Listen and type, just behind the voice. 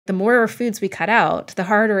The more foods we cut out, the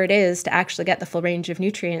harder it is to actually get the full range of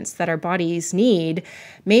nutrients that our bodies need.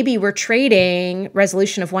 Maybe we're trading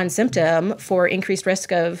resolution of one symptom for increased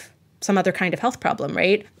risk of some other kind of health problem,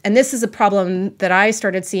 right? And this is a problem that I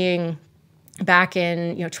started seeing back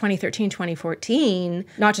in 2013, 2014,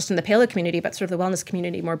 not just in the paleo community, but sort of the wellness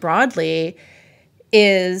community more broadly,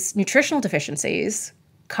 is nutritional deficiencies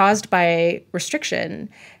caused by restriction.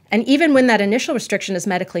 And even when that initial restriction is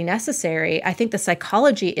medically necessary, I think the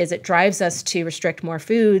psychology is it drives us to restrict more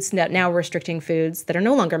foods. Now we're restricting foods that are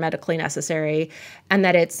no longer medically necessary, and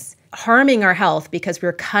that it's harming our health because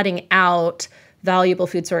we're cutting out valuable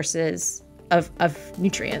food sources of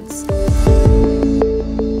nutrients.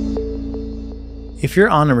 If you're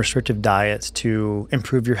on a restrictive diet to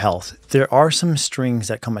improve your health, there are some strings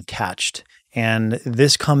that come attached, and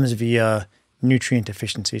this comes via nutrient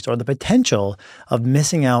deficiencies or the potential of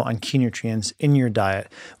missing out on key nutrients in your diet,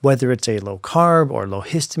 whether it's a low carb or low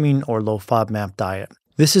histamine or low FODMAP diet.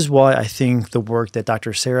 This is why I think the work that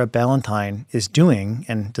Dr. Sarah Ballantyne is doing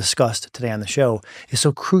and discussed today on the show is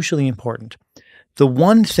so crucially important. The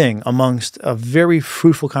one thing amongst a very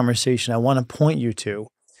fruitful conversation I want to point you to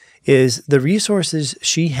is the resources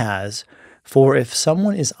she has for if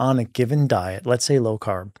someone is on a given diet, let's say low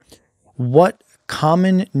carb, what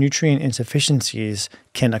common nutrient insufficiencies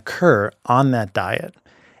can occur on that diet,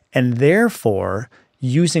 and therefore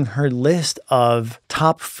using her list of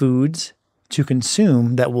top foods to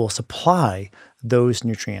consume that will supply those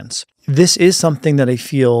nutrients. This is something that I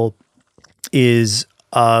feel is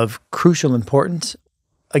of crucial importance,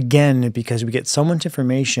 again, because we get so much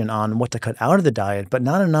information on what to cut out of the diet, but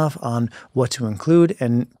not enough on what to include.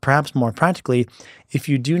 And perhaps more practically, if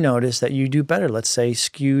you do notice that you do better, let's say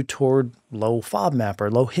skew toward low FODMAP or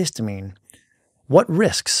low histamine, what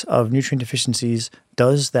risks of nutrient deficiencies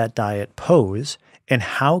does that diet pose? And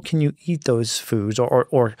how can you eat those foods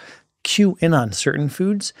or cue in on certain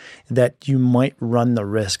foods that you might run the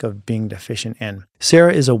risk of being deficient in?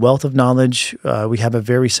 Sarah is a wealth of knowledge. We have a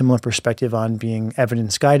very similar perspective on being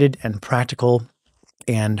evidence-guided and practical.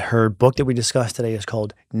 And her book that we discussed today is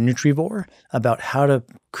called Nutrivore, about how to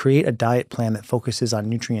create a diet plan that focuses on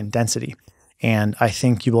nutrient density. And I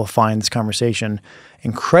think you will find this conversation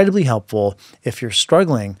incredibly helpful if you're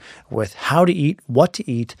struggling with how to eat, what to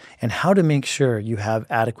eat, and how to make sure you have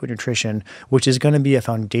adequate nutrition, which is going to be a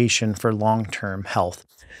foundation for long-term health.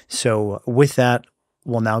 So with that,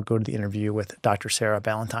 we'll now go to the interview with Dr. Sarah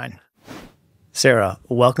Ballantyne. Sarah,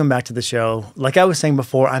 welcome back to the show. Like I was saying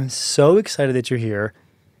before, I'm so excited that you're here.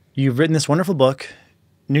 You've written this wonderful book,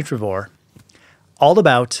 Nutrivore, all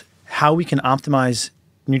about how we can optimize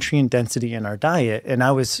nutrient density in our diet. And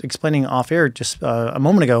I was explaining off air just a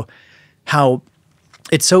moment ago how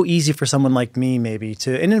it's so easy for someone like me maybe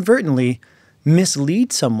to inadvertently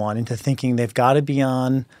mislead someone into thinking they've got to be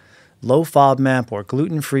on low FODMAP or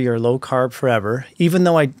gluten-free or low carb forever, even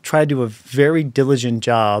though I try to do a very diligent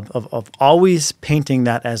job of always painting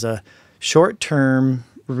that as a short-term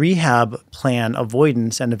rehab plan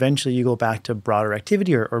avoidance, and eventually you go back to broader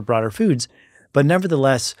activity or broader foods. But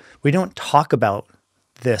nevertheless, we don't talk about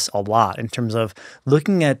this a lot in terms of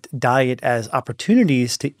looking at diet as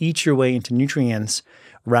opportunities to eat your way into nutrients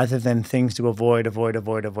rather than things to avoid.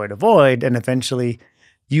 And eventually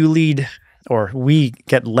you lead, or we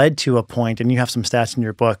get led to a point, and you have some stats in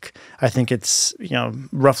your book. I think it's,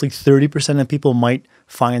 roughly 30% of people might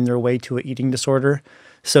find their way to an eating disorder.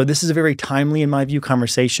 So this is a very timely, in my view,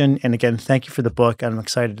 conversation. And again, thank you for the book. I'm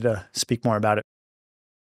excited to speak more about it.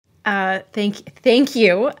 Thank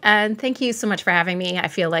you. And thank you so much for having me. I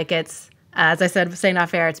feel like it's, as I said, saying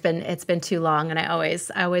off air, it's been too long, and I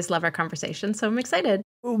always love our conversation. So I'm excited.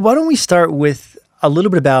 Why don't we start with a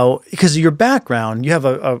little bit about, because your background, you have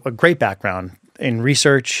a great background in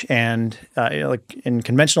research and like in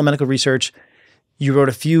conventional medical research. You wrote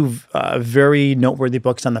a few very noteworthy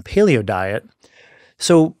books on the paleo diet.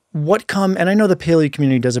 So and I know the paleo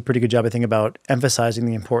community does a pretty good job, I think, about emphasizing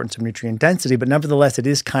the importance of nutrient density, but nevertheless, it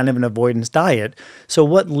is kind of an avoidance diet. So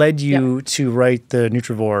what led you to write the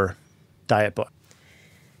Nutrivore diet book?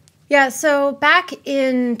 Yeah, so back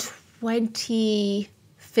in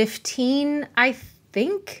 2015, I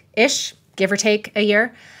think-ish, give or take a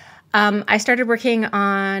year, I started working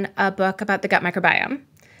on a book about the gut microbiome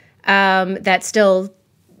that still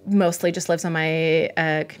mostly just lives on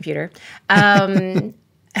my computer.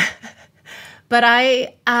 But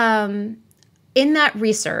I, in that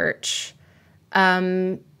research,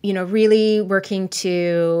 really working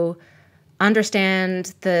to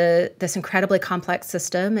understand this incredibly complex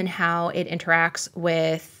system and how it interacts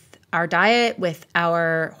with our diet, with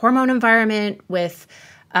our hormone environment, with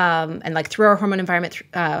and like through our hormone environment,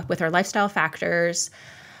 with our lifestyle factors.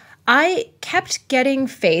 I kept getting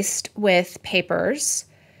faced with papers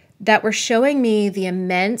that were showing me the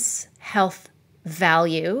immense health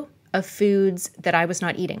value of foods that I was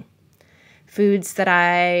not eating, foods that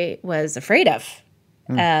I was afraid of,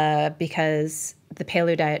 because the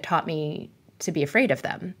paleo diet taught me to be afraid of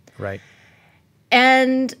them. Right.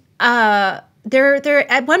 And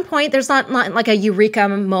there at one point, there's not like a eureka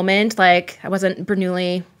moment, like I wasn't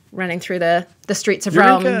Bernoulli running through the streets of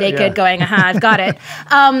Rome naked going, aha, I've got it.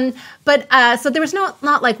 So there was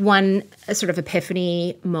not like one sort of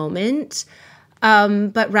epiphany moment,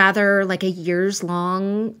 but rather like a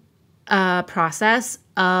years-long process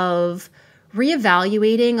of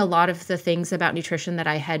reevaluating a lot of the things about nutrition that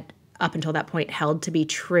I had up until that point held to be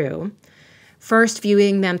true. First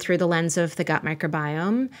viewing them through the lens of the gut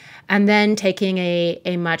microbiome, and then taking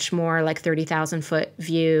a much more like 30,000-foot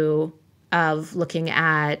view of looking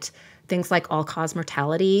at things like all-cause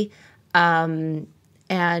mortality. I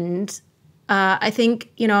think,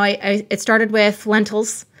 it started with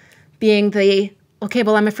lentils being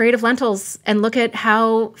well, I'm afraid of lentils, and look at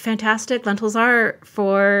how fantastic lentils are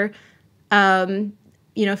for, feeding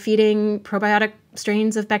probiotic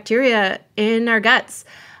strains of bacteria in our guts.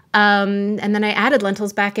 And then I added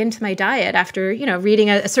lentils back into my diet after, reading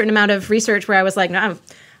a certain amount of research where I was like, no,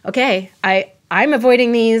 okay, I'm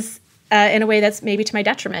avoiding these in a way that's maybe to my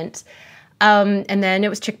detriment. And then it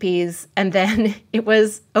was chickpeas, and then it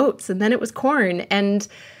was oats, and then it was corn. And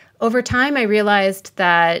over time, I realized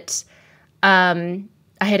that I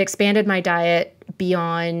had expanded my diet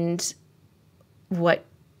beyond what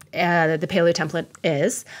the paleo template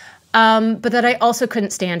is, but that I also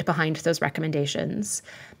couldn't stand behind those recommendations.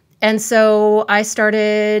 And so I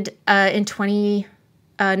started in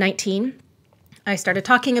 2019. I started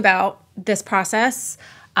talking about this process.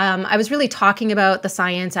 I was really talking about the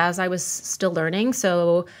science as I was still learning.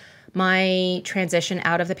 So my transition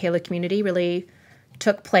out of the paleo community really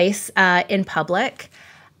took place in public.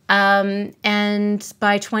 And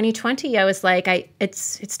by 2020, I was like,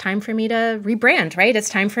 it's time for me to rebrand, right? It's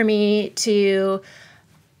time for me to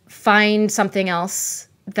find something else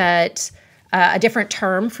that a different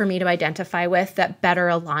term for me to identify with that better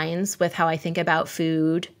aligns with how I think about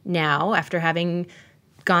food now, after having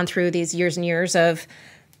gone through these years and years of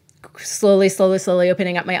slowly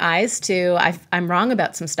opening up my eyes to I'm wrong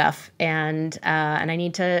about some stuff, and I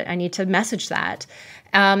need to message that.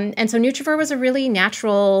 And so Nutrivore was a really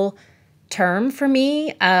natural term for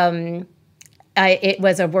me. It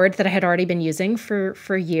was a word that I had already been using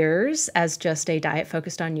for years as just a diet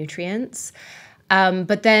focused on nutrients.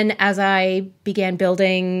 But then as I began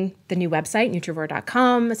building the new website,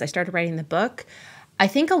 Nutrivore.com, as I started writing the book, I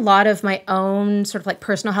think a lot of my own sort of like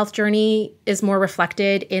personal health journey is more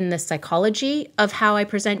reflected in the psychology of how I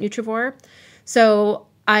present Nutrivore. So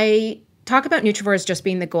I talk about Nutrivore as just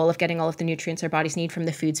being the goal of getting all of the nutrients our bodies need from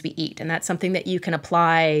the foods we eat. And that's something that you can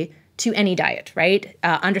apply to any diet, right?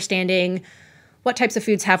 Understanding what types of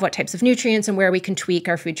foods have what types of nutrients and where we can tweak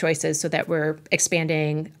our food choices so that we're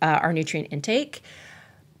expanding our nutrient intake.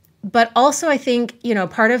 But also, I think,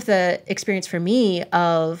 part of the experience for me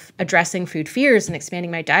of addressing food fears and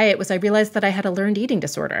expanding my diet was I realized that I had a learned eating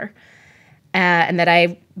disorder, and that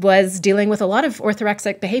I was dealing with a lot of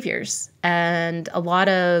orthorexic behaviors and a lot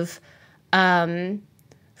of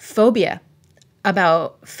phobia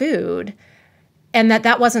about food, and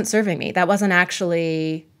that wasn't serving me. That wasn't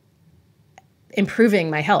actually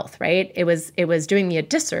improving my health, right? It was doing me a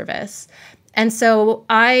disservice. And so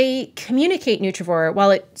I communicate Nutrivore,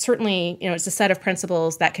 while it certainly, it's a set of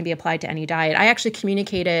principles that can be applied to any diet, I actually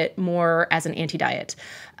communicate it more as an anti-diet,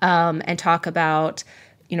 and talk about,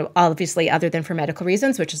 obviously other than for medical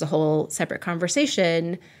reasons, which is a whole separate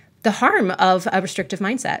conversation, the harm of a restrictive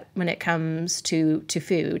mindset when it comes to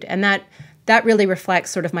food. And that really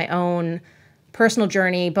reflects sort of my own personal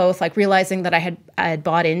journey, both like realizing that I had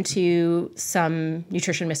bought into some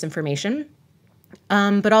nutrition misinformation,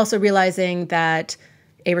 but also realizing that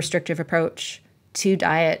a restrictive approach to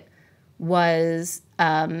diet was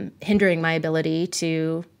hindering my ability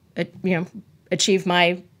to, achieve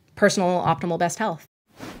my personal optimal best health.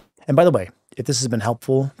 And by the way, if this has been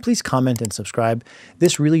helpful, please comment and subscribe.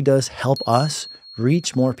 This really does help us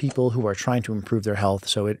reach more people who are trying to improve their health,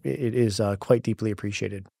 so it is quite deeply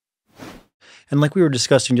appreciated. And like we were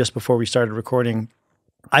discussing just before we started recording,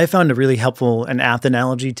 I found a really helpful and apt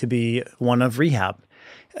analogy to be one of rehab,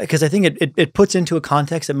 because I think it puts into a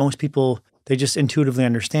context that most people, they just intuitively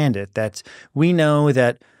understand it, that we know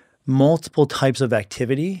that multiple types of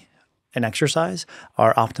activity and exercise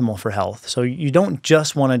are optimal for health. So you don't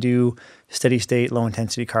just want to do steady state, low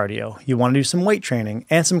intensity cardio. You want to do some weight training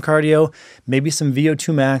and some cardio, maybe some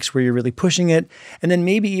VO2 max where you're really pushing it, and then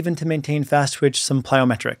maybe even to maintain fast twitch, some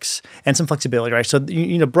plyometrics and some flexibility, right? So you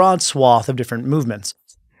need a broad swath of different movements.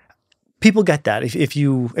 People get that. If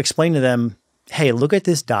you explain to them, hey, look at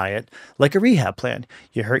this diet like a rehab plan.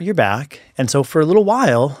 You hurt your back. And so for a little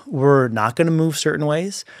while, we're not going to move certain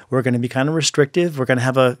ways. We're going to be kind of restrictive. We're going to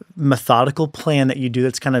have a methodical plan that you do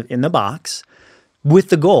that's kind of in the box with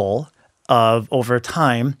the goal of over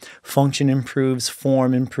time, function improves,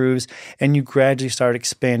 form improves, and you gradually start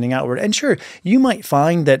expanding outward. And sure, you might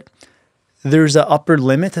find that there's an upper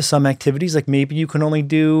limit to some activities. Like maybe you can only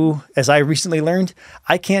do, as I recently learned,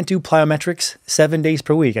 I can't do plyometrics 7 days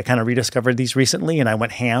per week. I kind of rediscovered these recently and I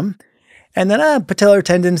went ham. And then patellar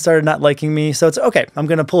tendon started not liking me. So it's okay, I'm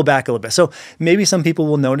going to pull back a little bit. So maybe some people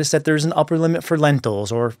will notice that there's an upper limit for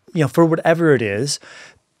lentils or, for whatever it is.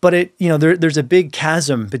 But there's a big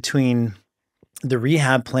chasm between the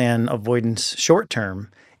rehab plan avoidance short term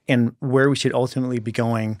and where we should ultimately be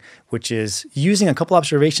going, which is using a couple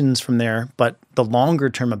observations from there, but the longer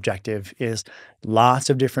term objective is lots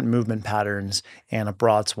of different movement patterns and a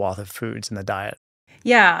broad swath of foods in the diet.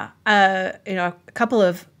 Yeah, a couple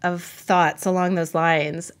of thoughts along those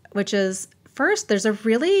lines, which is first, there's a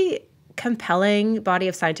really compelling body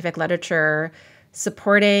of scientific literature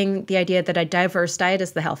supporting the idea that a diverse diet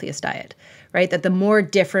is the healthiest diet, right? That the more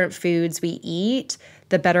different foods we eat,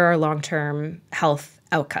 the better our long-term health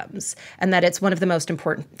outcomes, and that it's one of the most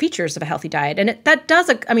important features of a healthy diet. And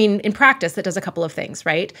in practice, that does a couple of things,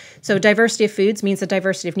 right? So diversity of foods means a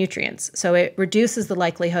diversity of nutrients. So it reduces the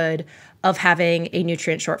likelihood of having a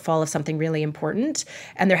nutrient shortfall of something really important.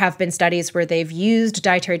 And there have been studies where they've used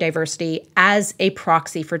dietary diversity as a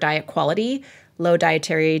proxy for diet quality, low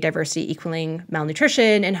dietary diversity equaling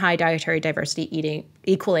malnutrition, and high dietary diversity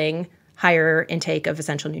equaling higher intake of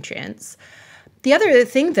essential nutrients. The other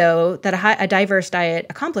thing, though, that a diverse diet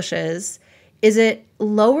accomplishes is it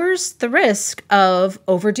lowers the risk of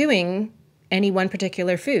overdoing any one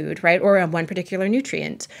particular food, right, or one particular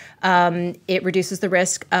nutrient. It reduces the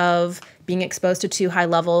risk of being exposed to too high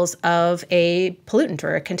levels of a pollutant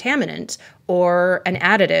or a contaminant or an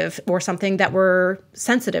additive or something that we're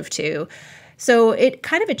sensitive to. So it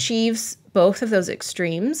kind of achieves both of those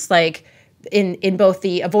extremes, like in both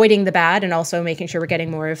the avoiding the bad and also making sure we're getting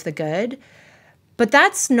more of the good. But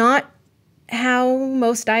that's not how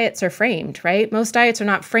most diets are framed, right? Most diets are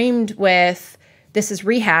not framed with this is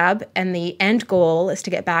rehab and the end goal is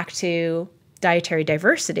to get back to dietary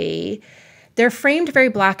diversity. They're framed very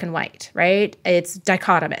black and white, right? It's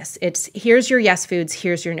dichotomous. It's here's your yes foods,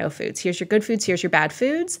 here's your no foods, here's your good foods, here's your bad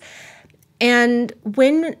foods. And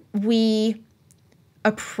when we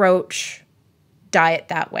approach diet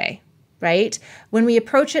that way, right? When we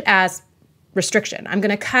approach it as restriction, I'm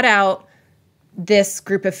going to cut out this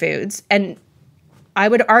group of foods. And I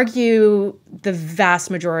would argue the vast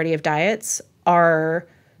majority of diets are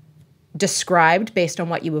described based on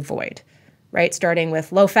what you avoid, right? Starting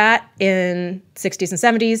with low fat in 60s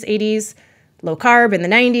and 70s, 80s, low carb in the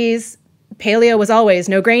 90s. Paleo was always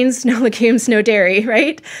no grains, no legumes, no dairy,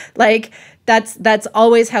 right? Like that's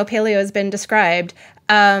always how paleo has been described.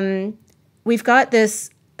 We've got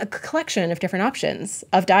a collection of different options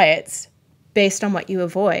of diets based on what you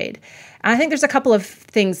avoid. And I think there's a couple of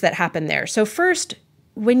things that happen there. So first,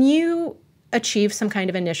 when you achieve some kind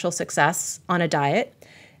of initial success on a diet,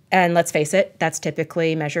 and let's face it, that's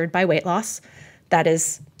typically measured by weight loss. That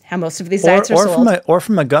is how most of these diets are sold. Or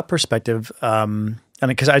from a gut perspective, and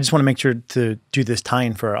because I just want to make sure to do this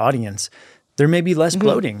tie-in for our audience, there may be less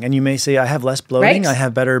bloating. And you may say, I have less bloating, right. I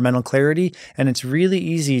have better mental clarity. And it's really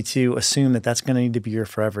easy to assume that that's going to need to be your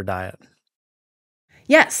forever diet.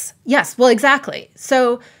 Yes. Well, exactly.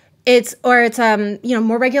 So it's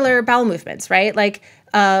more regular bowel movements, right? Like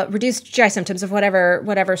reduced GI symptoms of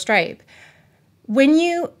whatever stripe. When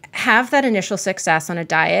you have that initial success on a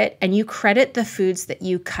diet and you credit the foods that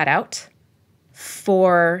you cut out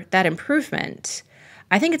for that improvement,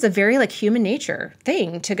 I think it's a very human nature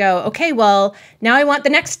thing to go, okay, well, now I want the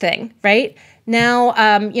next thing, right? Now,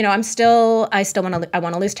 I want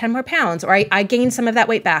to lose 10 more pounds, or I gained some of that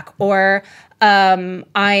weight back, or I'm,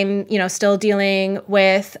 still dealing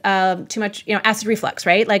with too much, acid reflux,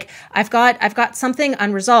 right? Like I've got something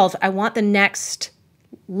unresolved. I want the next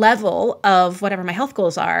level of whatever my health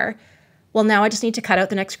goals are. Well, now I just need to cut out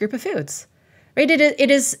the next group of foods, right?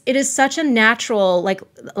 It is such a natural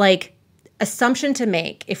like assumption to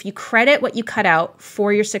make. If you credit what you cut out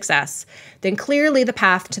for your success, then clearly the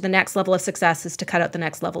path to the next level of success is to cut out the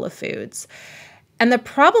next level of foods. And the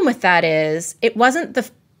problem with that is it wasn't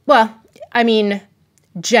Well, I mean,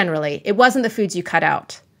 generally, it wasn't the foods you cut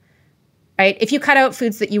out, right? If you cut out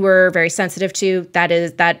foods that you were very sensitive to,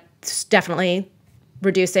 that's definitely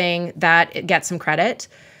reducing that. It gets some credit.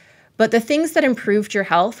 But the things that improved your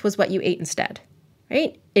health was what you ate instead,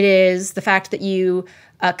 right? It is the fact that you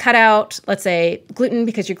cut out, let's say, gluten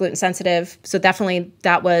because you're gluten sensitive. So definitely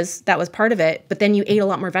that was part of it. But then you ate a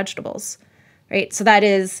lot more vegetables, right? So that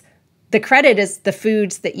is the credit is the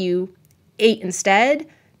foods that you ate instead,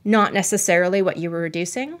 not necessarily what you were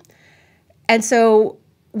reducing. And so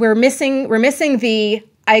we're missing the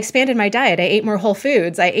I expanded my diet. I ate more whole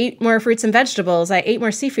foods. I ate more fruits and vegetables. I ate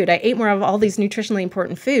more seafood. I ate more of all these nutritionally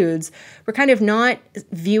important foods. We're kind of not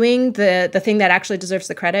viewing the thing that actually deserves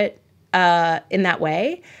the credit in that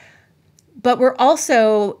way. But we're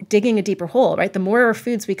also digging a deeper hole, right? The more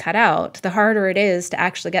foods we cut out, the harder it is to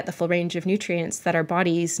actually get the full range of nutrients that our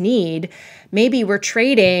bodies need. Maybe we're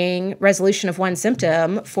trading resolution of one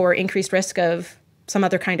symptom for increased risk of some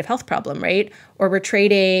other kind of health problem, right? Or we're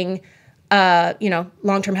trading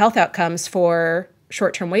long-term health outcomes for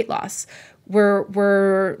short-term weight loss.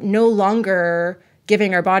 We're no longer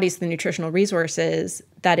giving our bodies the nutritional resources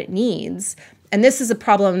that it needs. And this is a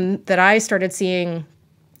problem that I started seeing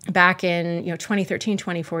back in 2013,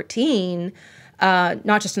 2014,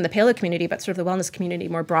 not just in the paleo community, but sort of the wellness community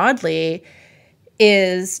more broadly,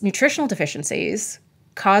 is nutritional deficiencies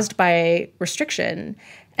caused by restriction.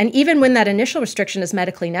 And even when that initial restriction is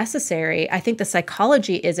medically necessary, I think the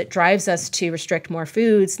psychology is it drives us to restrict more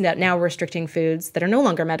foods. Now we're restricting foods that are no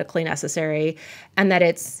longer medically necessary, and that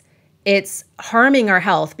it's harming our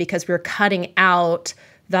health because we're cutting out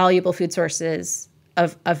valuable food sources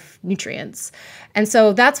of nutrients. And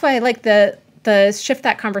so that's why I like the shift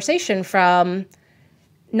that conversation from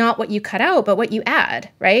not what you cut out, but what you add,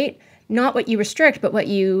 right? Not what you restrict, but what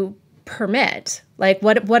you permit. Like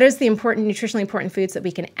what is the nutritionally important foods that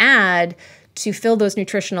we can add to fill those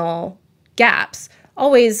nutritional gaps,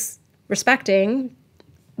 always respecting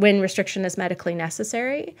when restriction is medically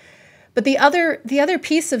necessary. But the other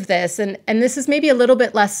piece of this, and this is maybe a little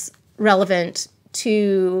bit less relevant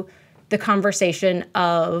to the conversation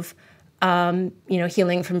of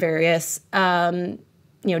healing from various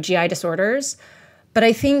GI disorders, but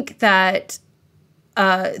I think that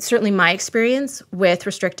certainly my experience with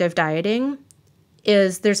restrictive dieting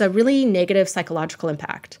is there's a really negative psychological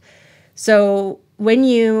impact. So when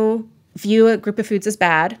you view a group of foods as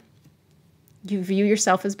bad, you view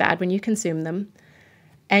yourself as bad when you consume them,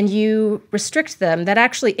 and you restrict them, that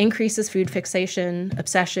actually increases food fixation,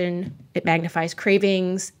 obsession, it magnifies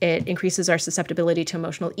cravings, it increases our susceptibility to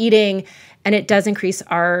emotional eating, and it does increase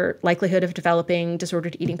our likelihood of developing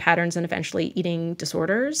disordered eating patterns and eventually eating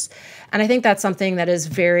disorders. And I think that's something that is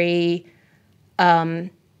very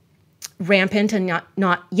rampant and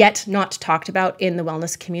not talked about in the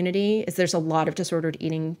wellness community. Is there's a lot of disordered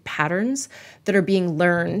eating patterns that are being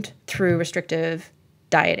learned through restrictive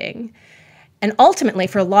dieting. And ultimately,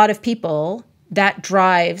 for a lot of people, that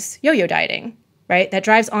drives yo-yo dieting, right? That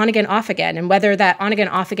drives on again, off again. And whether that on again,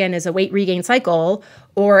 off again is a weight regain cycle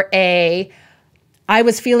or I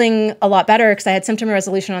was feeling a lot better because I had symptom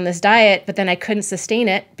resolution on this diet, but then I couldn't sustain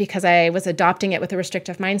it because I was adopting it with a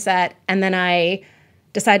restrictive mindset. And then I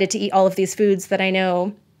decided to eat all of these foods that I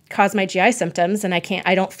know cause my GI symptoms, and I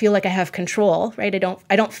don't feel like I have control, right?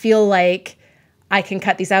 I don't feel like I can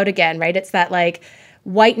cut these out again, right? It's that like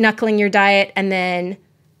white knuckling your diet and then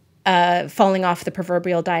falling off the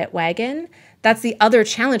proverbial diet wagon. That's the other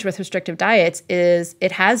challenge with restrictive diets is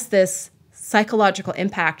it has this psychological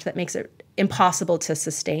impact that makes it impossible to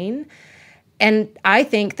sustain. And I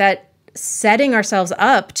think that setting ourselves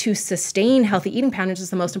up to sustain healthy eating patterns is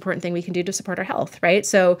the most important thing we can do to support our health, right?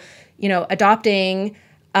 So, adopting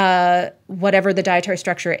whatever the dietary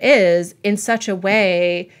structure is in such a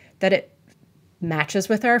way that it matches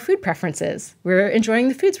with our food preferences. We're enjoying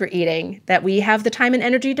the foods we're eating, that we have the time and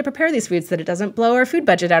energy to prepare these foods, that it doesn't blow our food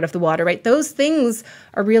budget out of the water, right? Those things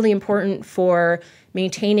are really important for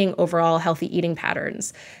maintaining overall healthy eating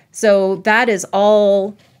patterns. So that is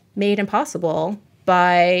all made impossible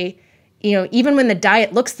by, even when the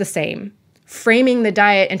diet looks the same, framing the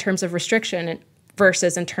diet in terms of restriction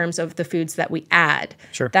versus in terms of the foods that we add.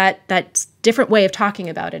 Sure. That different way of talking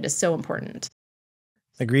about it is so important.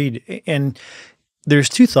 Agreed. And there's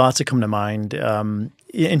two thoughts that come to mind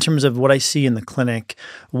in terms of what I see in the clinic.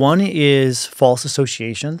 One is false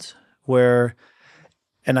associations where,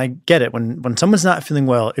 and I get it, when someone's not feeling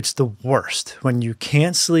well, it's the worst. When you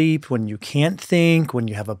can't sleep, when you can't think, when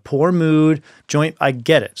you have a poor mood, I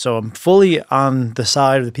get it. So I'm fully on the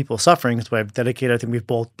side of the people suffering. That's why I think we've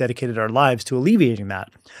both dedicated our lives to alleviating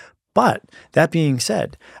that. But that being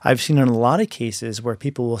said, I've seen in a lot of cases where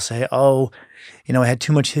people will say, oh, I had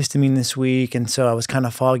too much histamine this week, and so I was kind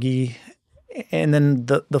of foggy. And then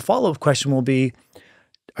the follow-up question will be,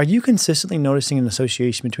 are you consistently noticing an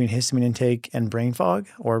association between histamine intake and brain fog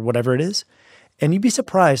or whatever it is? And you'd be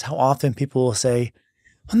surprised how often people will say,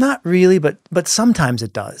 well, not really, but sometimes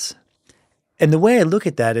it does. And the way I look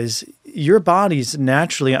at that is your body's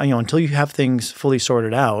naturally, until you have things fully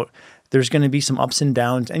sorted out, there's going to be some ups and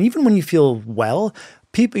downs. And even when you feel well,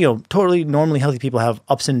 people, totally normally healthy people have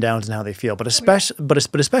ups and downs in how they feel. But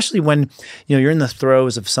especially when, you're in the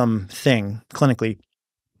throes of something clinically.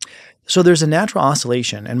 So there's a natural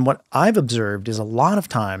oscillation. And what I've observed is a lot of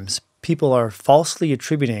times people are falsely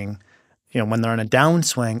attributing, when they're on a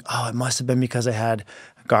downswing, oh, it must have been because I had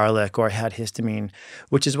garlic or I had histamine,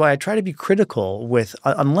 which is why I try to be critical with,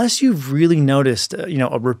 unless you've really noticed, a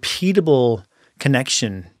repeatable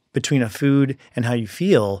connection between a food and how you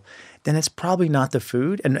feel, then it's probably not the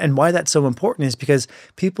food. And why that's so important is because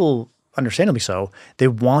people, understandably so, they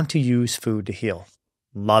want to use food to heal.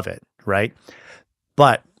 Love it, right?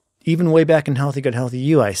 But even way back in Healthy Gut, Healthy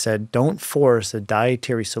You, I said, don't force a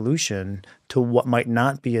dietary solution to what might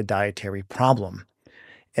not be a dietary problem.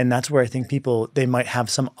 And that's where I think people, they might have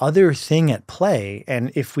some other thing at play.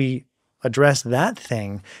 And if we address that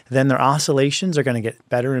thing, then their oscillations are going to get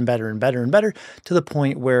better and better and better and better to the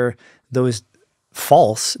point where those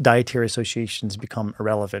false dietary associations become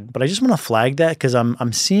irrelevant. But I just want to flag that because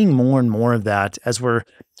I'm seeing more and more of that as we're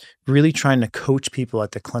really trying to coach people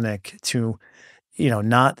at the clinic to,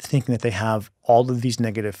 not thinking that they have all of these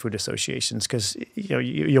negative food associations because,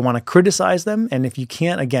 you want to criticize them. And if you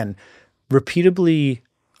can't, again, repeatedly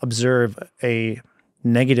observe a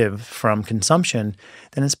negative from consumption,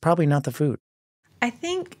 then it's probably not the food. I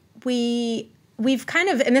think we've kind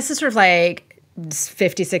of, and this is sort of like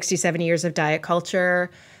 50, 60, 70 years of diet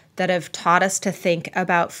culture that have taught us to think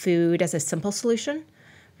about food as a simple solution,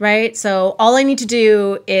 right? So all I need to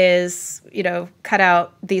do is, cut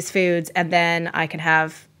out these foods and then I can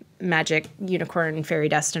have magic unicorn fairy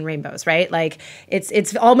dust and rainbows, right? Like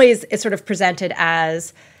it's always, it's sort of presented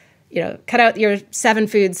as, cut out your 7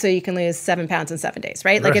 foods so you can lose 7 pounds in 7 days,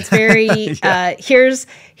 right? Like it's very, yeah. Here's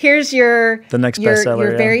your the next bestseller,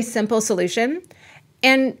 your very simple solution.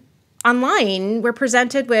 And online, we're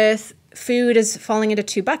presented with food as falling into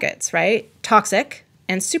 2 buckets, right? Toxic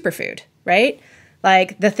and superfood, right?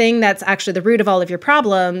 Like the thing that's actually the root of all of your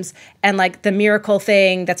problems, and like the miracle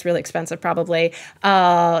thing that's really expensive probably,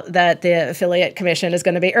 that the affiliate commission is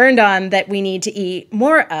going to be earned on, that we need to eat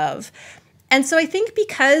more of. And so I think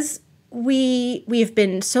because we've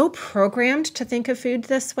been so programmed to think of food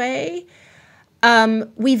this way,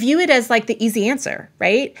 we view it as like the easy answer,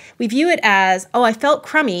 right? We view it as, oh, I felt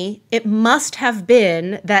crummy. It must have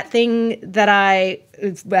been that thing that I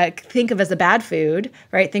think of as a bad food,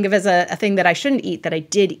 right? Think of as a thing that I shouldn't eat that I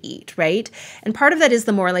did eat, right? And part of that is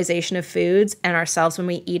the moralization of foods and ourselves when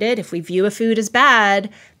we eat it. If we view a food as bad,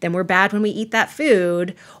 then we're bad when we eat that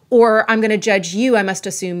food. Or I'm going to judge you. I must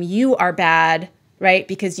assume you are bad, right?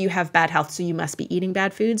 Because you have bad health, so you must be eating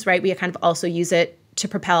bad foods, right? We kind of also use it to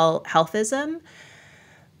propel healthism.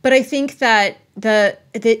 But I think that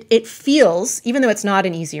it feels, even though it's not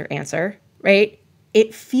an easier answer, right?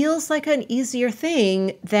 It feels like an easier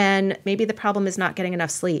thing than maybe the problem is not getting enough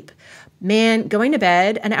sleep. Man, going to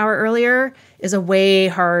bed an hour earlier is a way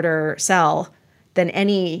harder sell than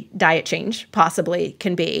any diet change possibly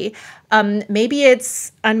can be. Maybe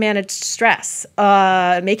it's unmanaged stress.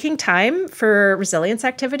 Making time for resilience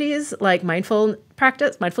activities like mindfulness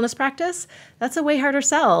practice, that's a way harder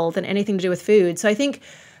sell than anything to do with food. So I think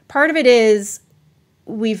part of it is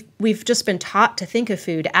we've just been taught to think of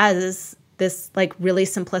food as this like really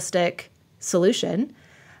simplistic solution.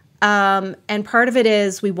 And part of it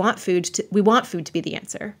is we want food to be the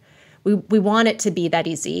answer. We want it to be that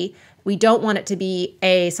easy. We don't want it to be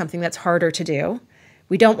something that's harder to do.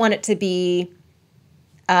 We don't want it to be,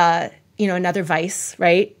 another vice,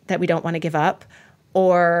 right? That we don't want to give up,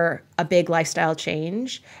 or a big lifestyle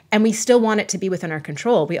change. And we still want it to be within our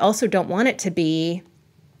control. We also don't want it to be,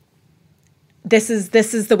 this is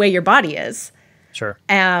the way your body is. Sure.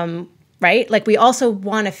 Right? Like we also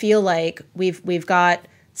want to feel like we've got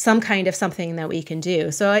some kind of something that we can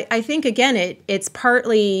do. So I think again, it's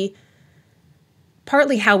partly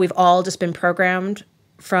how we've all just been programmed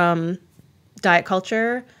from diet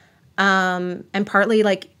culture, and partly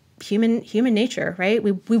like human nature, right?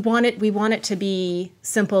 We want it to be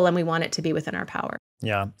simple, and we want it to be within our power.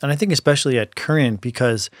 Yeah. And I think especially at current,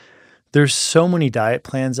 because there's so many diet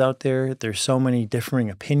plans out there, there's so many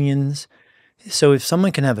differing opinions. So if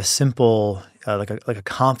someone can have a simple, like a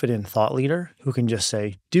confident thought leader who can just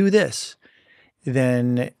say, do this,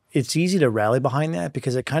 then it's easy to rally behind that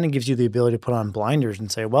because it kind of gives you the ability to put on blinders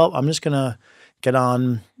and say, well, I'm just going to get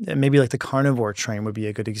on, maybe like the carnivore train would be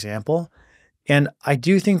a good example. And I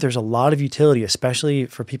do think there's a lot of utility, especially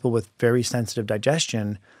for people with very sensitive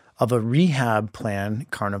digestion, of a rehab plan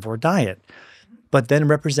carnivore diet. But then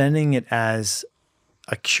representing it as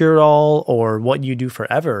a cure-all or what you do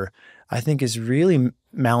forever, I think is really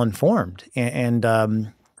malinformed. And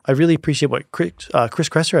I really appreciate what Chris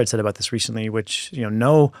Kresser had said about this recently, which,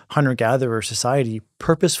 no hunter-gatherer society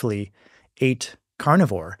purposefully ate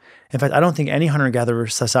carnivore. In fact, I don't think any hunter-gatherer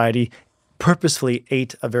society purposefully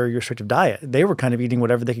ate a very restrictive diet. They were kind of eating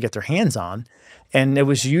whatever they could get their hands on. And it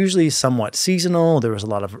was usually somewhat seasonal. There was a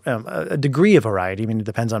lot of a degree of variety. I mean, it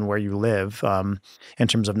depends on where you live in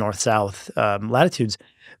terms of north-south latitudes.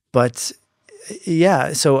 But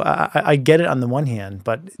yeah, so I get it on the one hand,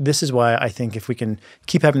 but this is why I think if we can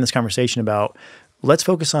keep having this conversation about let's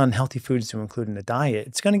focus on healthy foods to include in the diet,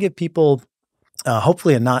 it's going to give people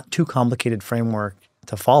hopefully a not too complicated framework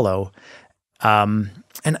to follow.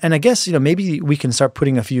 And I guess, maybe we can start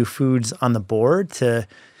putting a few foods on the board to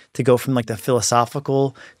go from like the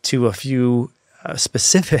philosophical to a few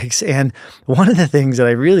specifics. And one of the things that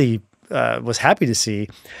I really was happy to see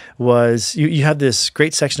was you have this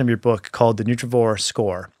great section of your book called the Nutrivore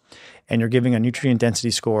score, and you're giving a nutrient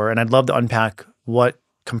density score. And I'd love to unpack what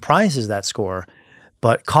comprises that score,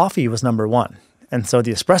 but coffee was number one. And so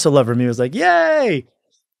the espresso lover in me was like, yay!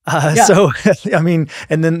 Yeah. So, I mean,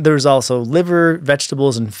 and then there's also liver,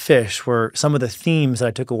 vegetables, and fish were some of the themes that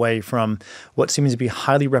I took away from what seems to be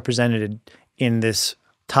highly represented in this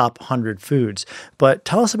top 100 foods. But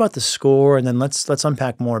tell us about the score, and then let's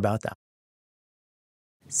unpack more about that.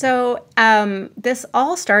 So this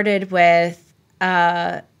all started with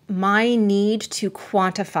my need to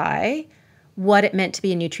quantify what it meant to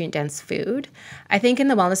be a nutrient-dense food. I think in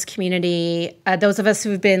the wellness community, those of us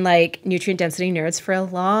who've been like nutrient density nerds for a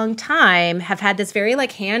long time have had this very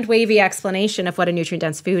like hand-wavy explanation of what a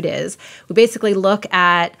nutrient-dense food is. We basically look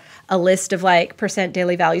at a list of like percent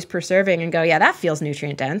daily values per serving and go, yeah, that feels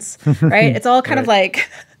nutrient-dense, right? It's all kind of like...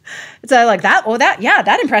 It's like that. Oh,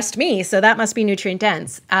 that impressed me. So that must be nutrient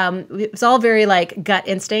dense. It's all very like gut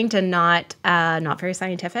instinct and not very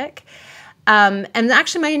scientific. And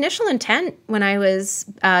actually, my initial intent when I was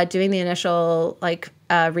doing the initial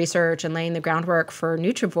research and laying the groundwork for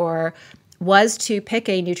Nutrivore was to pick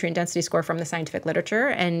a nutrient density score from the scientific literature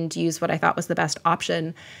and use what I thought was the best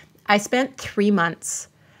option. I spent 3 months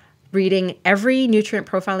reading every nutrient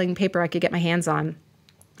profiling paper I could get my hands on,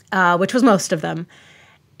 which was most of them.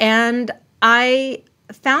 And I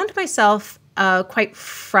found myself quite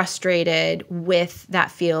frustrated with that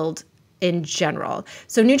field in general.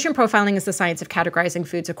 So nutrient profiling is the science of categorizing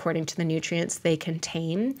foods according to the nutrients they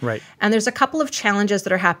contain. Right. And there's a couple of challenges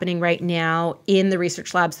that are happening right now in the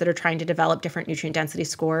research labs that are trying to develop different nutrient density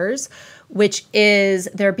scores, which is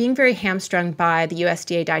they're being very hamstrung by the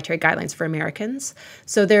USDA dietary guidelines for Americans.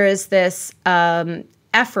 So there is this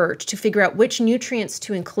effort to figure out which nutrients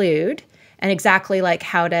to include and exactly like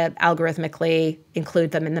how to algorithmically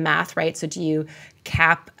include them in the math, right? So do you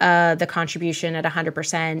cap the contribution at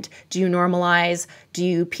 100%? Do you normalize? Do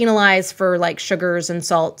you penalize for like sugars and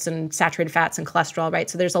salts and saturated fats and cholesterol, right?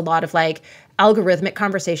 So there's a lot of like algorithmic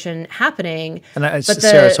conversation happening. And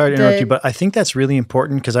Sarah, sorry to interrupt you, but I think that's really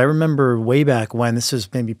important because I remember way back when, this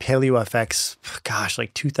was maybe PaleoFX, gosh,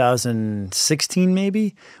 like 2016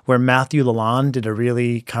 maybe, where Matthew Lalonde did a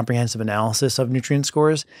really comprehensive analysis of nutrient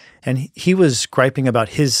scores. And he was griping about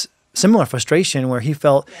his similar frustration where he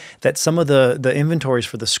felt that some of the inventories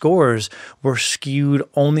for the scores were skewed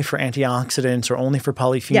only for antioxidants or only for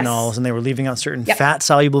polyphenols, Yes. and they were leaving out certain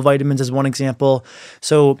fat-soluble vitamins as one example.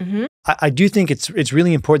 So I do think it's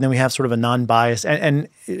really important that we have sort of a non-biased and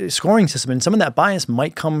scoring system, and some of that bias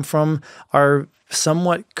might come from our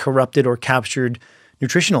somewhat corrupted or captured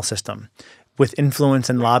nutritional system with influence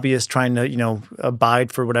and lobbyists trying to,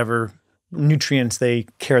 abide for whatever nutrients they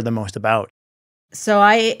care the most about. So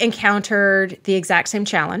I encountered the exact same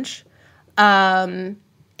challenge. And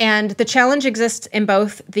the challenge exists in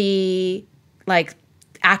both the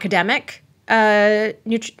academic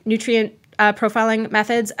nutrient profiling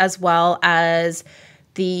methods as well as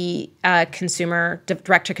the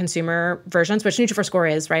direct-to-consumer versions, which Nutrivore score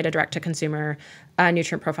is, right, a direct-to-consumer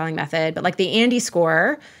nutrient profiling method. But like the Andy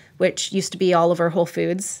score, which used to be all over Whole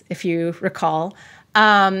Foods, if you recall,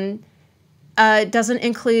 doesn't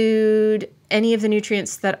include any of the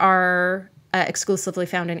nutrients that are exclusively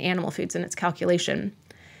found in animal foods in its calculation.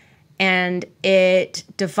 And it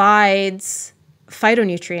divides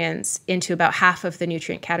phytonutrients into about half of the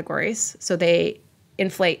nutrient categories. So they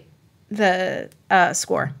inflate the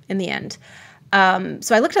score in the end.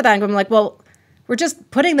 So I looked at that and I'm like, well, we're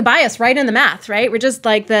just putting the bias right in the math, right? We're just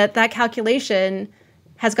like that calculation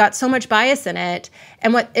has got so much bias in it.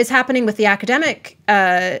 And what is happening with the academic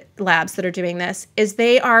labs that are doing this is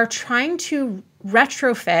they are trying to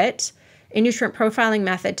retrofit a nutrient profiling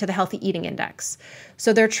method to the healthy eating index.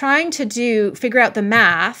 So they're trying to figure out the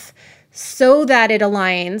math so that it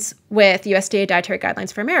aligns with USDA dietary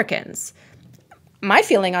guidelines for Americans. My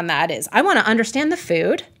feeling on that is I want to understand the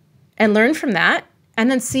food and learn from that and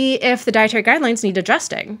then see if the dietary guidelines need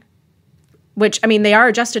adjusting, which, I mean, they are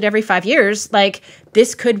adjusted every 5 years. Like,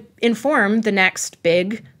 this could inform the next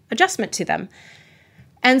big adjustment to them.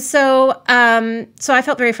 And so so I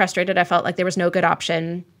felt very frustrated. I felt like there was no good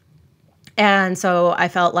option. And so I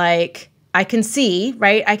felt like I can see,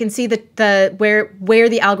 right? I can see where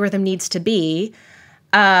the algorithm needs to be,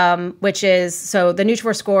 which is, so the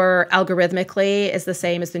Nutrivore score algorithmically is the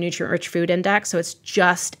same as the nutrient-rich food index. So it's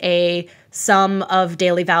just a sum of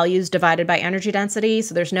daily values divided by energy density.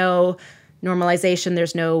 So there's no normalization,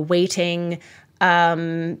 there's no weighting,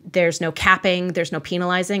 there's no capping, there's no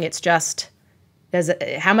penalizing. It's just,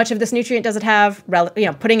 how much of this nutrient does it have?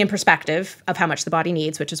 Putting in perspective of how much the body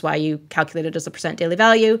needs, which is why you calculate it as a percent daily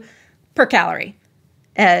value per calorie.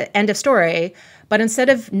 End of story. But instead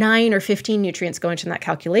of 9 or 15 nutrients going into that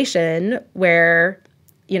calculation, where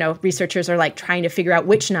researchers are like trying to figure out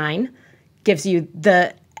which 9 gives you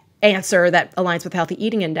the answer that aligns with the healthy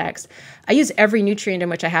eating index, I use every nutrient in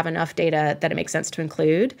which I have enough data that it makes sense to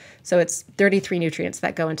include. So it's 33 nutrients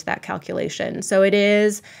that go into that calculation. So it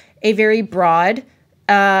is a very broad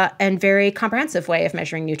and very comprehensive way of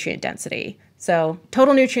measuring nutrient density. So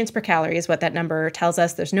total nutrients per calorie is what that number tells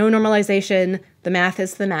us. There's no normalization. The math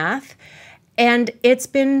is the math. And it's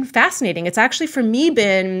been fascinating. It's actually, for me,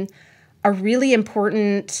 been a really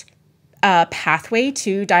important pathway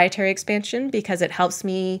to dietary expansion because it helps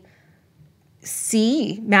me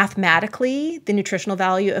see mathematically the nutritional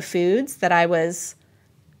value of foods that I was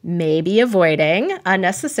maybe avoiding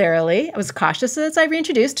unnecessarily. I was cautious as I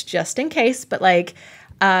reintroduced just in case, but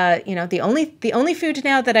the only food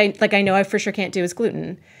now that I know I for sure can't do is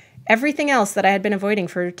gluten. Everything else that I had been avoiding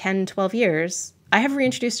for 10, 12 years, I have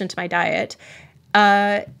reintroduced into my diet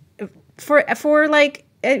for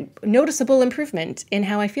a noticeable improvement in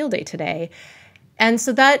how I feel day to day. And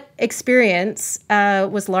so that experience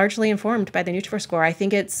was largely informed by the Nutrivore score. I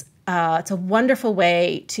think it's a wonderful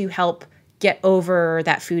way to help get over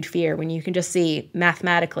that food fear when you can just see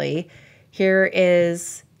mathematically, here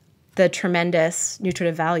is the tremendous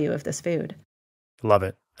nutritive value of this food. Love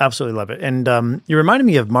it. Absolutely love it. And you reminded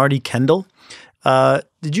me of Marty Kendall.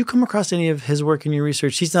 Did you come across any of his work in your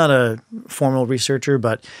research? He's not a formal researcher,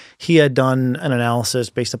 but he had done an analysis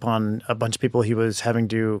based upon a bunch of people he was having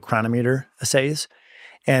do chronometer assays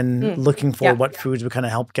and looking for what foods would kind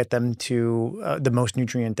of help get them to the most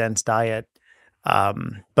nutrient-dense diet.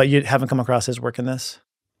 But you haven't come across his work in this?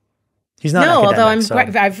 He's not no, academic,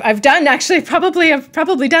 although I've done actually I've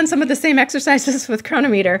probably done some of the same exercises with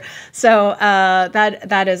chronometer. So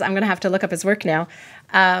that is, I'm going to have to look up his work now.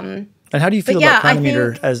 And how do you feel about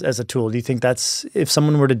chronometer as a tool? Do you think that's, if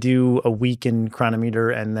someone were to do a week in chronometer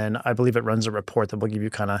and then I believe it runs a report that will give you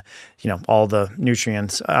kind of, all the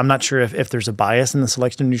nutrients. I'm not sure if there's a bias in the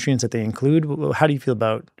selection of nutrients that they include. How do you feel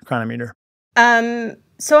about chronometer?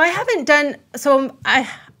 So I haven't done, so I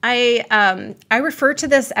refer to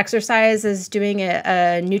this exercise as doing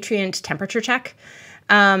a nutrient temperature check.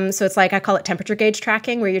 So it's like, I call it temperature gauge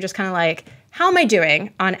tracking, where you're just kind of like, how am I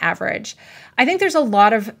doing on average? I think there's a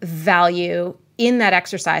lot of value in that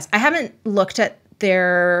exercise. I haven't looked at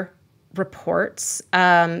their reports,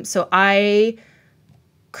 so I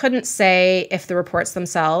couldn't say if the reports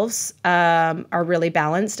themselves are really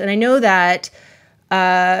balanced. And I know that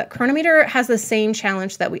Chronometer has the same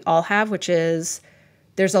challenge that we all have, which is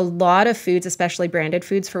there's a lot of foods, especially branded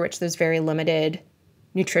foods, for which there's very limited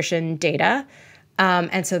nutrition data.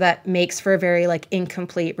 And so that makes for a very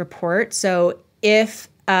incomplete report. So if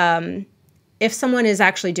someone is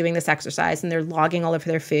actually doing this exercise and they're logging all of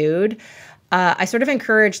their food, I sort of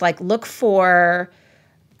encourage look for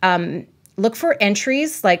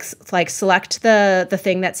entries, like select the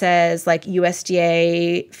thing that says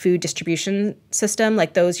USDA food distribution system.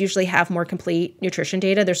 Those usually have more complete nutrition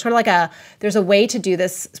data. There's sort of there's a way to do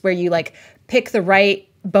this where you pick the right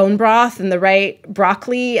bone broth and the right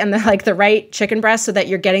broccoli and the right chicken breast so that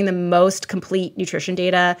you're getting the most complete nutrition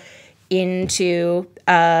data into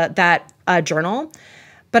that journal.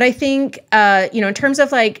 But I think, in terms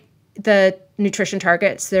of the nutrition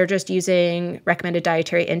targets, they're just using recommended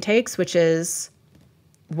dietary intakes, which is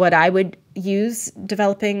what I would use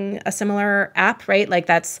developing a similar app, right? Like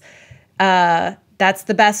that's the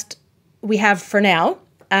best we have for now.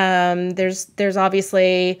 There's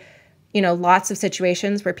obviously, lots of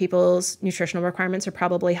situations where people's nutritional requirements are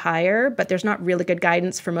probably higher, but there's not really good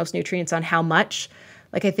guidance for most nutrients on how much.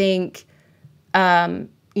 Like I think,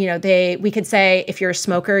 we could say if you're a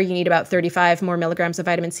smoker, you need about 35 more milligrams of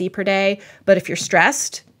vitamin C per day. But if you're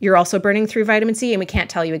stressed, you're also burning through vitamin C, and we can't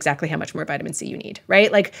tell you exactly how much more vitamin C you need,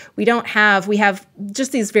 right? Like we have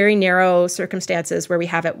just these very narrow circumstances where we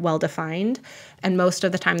have it well defined. And most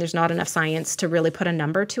of the time there's not enough science to really put a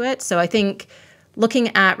number to it. So I think looking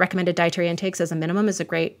at recommended dietary intakes as a minimum is a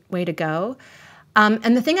great way to go.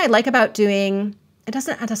 And the thing I like about doing, it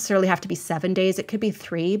doesn't necessarily have to be 7 days, it could be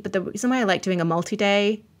 3, but the reason why I like doing a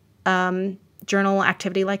multi-day journal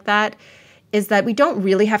activity like that is that we don't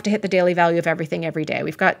really have to hit the daily value of everything every day.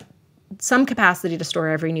 We've got some capacity to store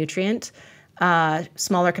every nutrient,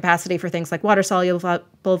 smaller capacity for things like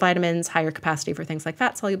water-soluble vitamins, higher capacity for things like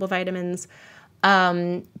fat-soluble vitamins.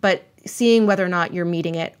 But seeing whether or not you're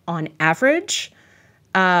meeting it on average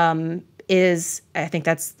I think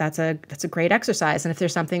that's a great exercise. And if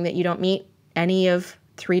there's something that you don't meet any of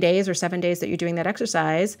 3 days or 7 days that you're doing that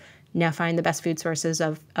exercise, now find the best food sources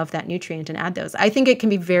of that nutrient and add those. I think it can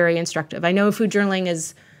be very instructive. I know food journaling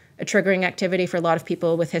is a triggering activity for a lot of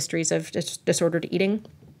people with histories of disordered eating.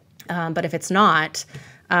 But if it's not,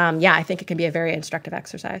 I think it can be a very instructive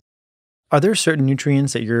exercise. Are there certain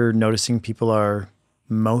nutrients that you're noticing people are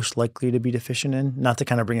most likely to be deficient in? Not to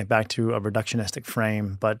kind of bring it back to a reductionistic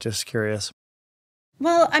frame, but just curious.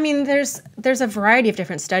 Well, I mean, there's a variety of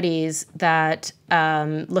different studies that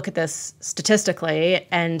look at this statistically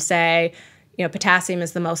and say, potassium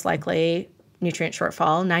is the most likely nutrient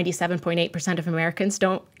shortfall. 97.8% of Americans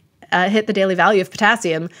don't hit the daily value of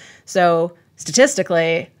potassium. So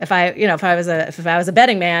statistically, if I was a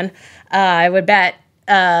betting man, I would bet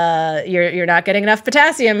you're not getting enough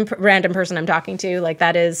potassium, random person I'm talking to. Like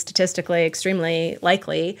that is statistically extremely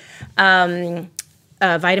likely.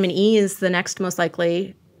 Vitamin E is the next most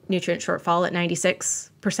likely nutrient shortfall at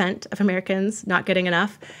 96% of Americans not getting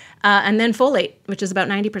enough. And then folate, which is about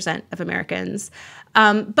 90% of Americans.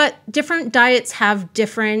 But different diets have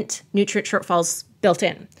different nutrient shortfalls built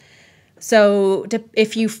in. So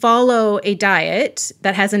if you follow a diet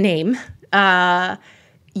that has a name,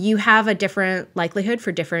 you have a different likelihood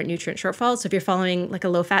for different nutrient shortfalls. So if you're following like a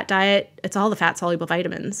low-fat diet, it's all the fat-soluble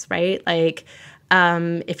vitamins, right? Like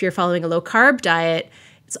if you're following a low-carb diet,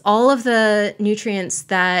 it's all of the nutrients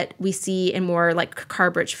that we see in more like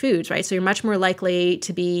carb-rich foods, right? So you're much more likely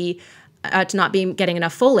to not be getting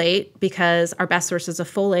enough folate because our best sources of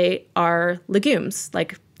folate are legumes,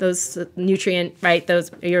 like those nutrient, right?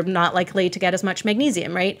 Those you're not likely to get as much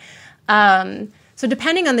magnesium, right? So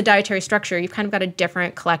depending on the dietary structure, you've kind of got a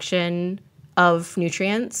different collection of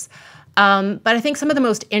nutrients. But I think some of the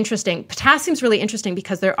most interesting, potassium's really interesting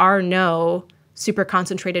because there are no super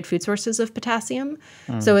concentrated food sources of potassium.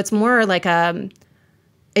 So it's more like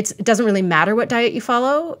it doesn't really matter what diet you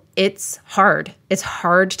follow. It's hard. It's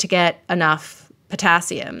hard to get enough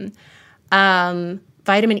potassium.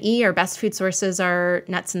 Vitamin E, our best food sources are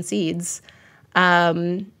nuts and seeds.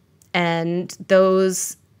 And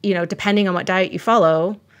those, depending on what diet you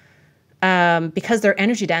follow, because they're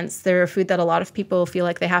energy dense, they're a food that a lot of people feel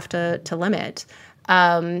like they have to limit.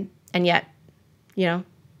 And yet,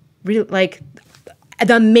 really like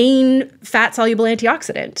the main fat soluble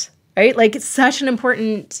antioxidant, right? Like it's such an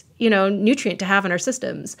important, nutrient to have in our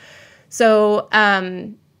systems. So,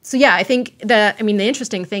 I think the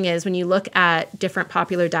interesting thing is when you look at different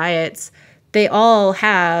popular diets, they all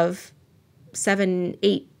have 7,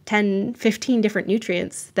 8, 10, 15 different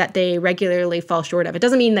nutrients that they regularly fall short of. It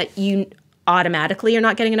doesn't mean that you automatically are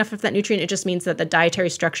not getting enough of that nutrient. It just means that the dietary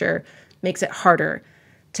structure makes it harder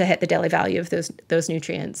to hit the daily value of those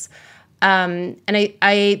nutrients. And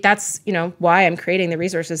I that's, why I'm creating the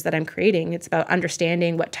resources that I'm creating. It's about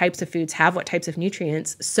understanding what types of foods have what types of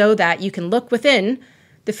nutrients so that you can look within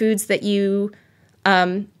the foods that you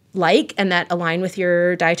like and that align with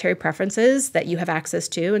your dietary preferences that you have access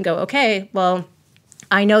to and go, okay, well,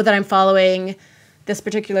 I know that I'm following this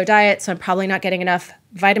particular diet, so I'm probably not getting enough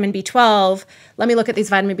vitamin B12. Let me look at these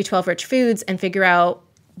vitamin B12 rich foods and figure out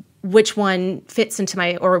which one fits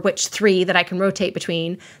into or which 3 that I can rotate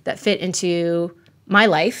between that fit into my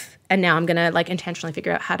life. And now I'm going to intentionally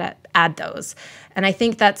figure out how to add those. And I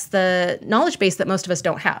think that's the knowledge base that most of us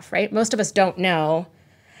don't have, right? Most of us don't know.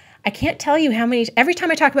 I can't tell you how many, every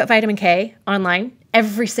time I talk about vitamin K online,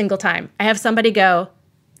 every single time I have somebody go,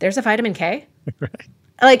 there's a vitamin K. Right.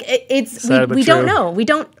 We don't know. We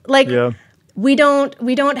don't we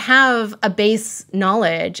don't have a base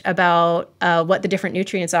knowledge about what the different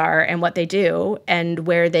nutrients are and what they do and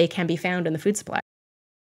where they can be found in the food supply.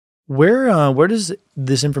 Where does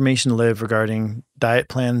this information live regarding diet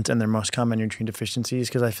plans and their most common nutrient deficiencies?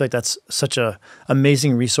 Because I feel like that's such a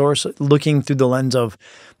amazing resource, looking through the lens of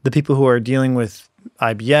the people who are dealing with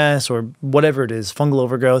IBS or whatever it is, fungal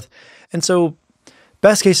overgrowth. And so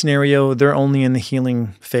best case scenario, they're only in the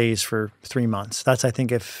healing phase for 3 months. That's, I think,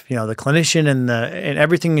 if the clinician and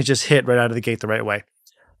everything is just hit right out of the gate the right way.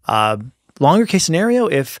 Longer case scenario,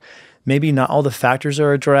 if maybe not all the factors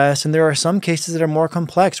are addressed, and there are some cases that are more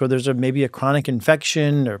complex where there's maybe a chronic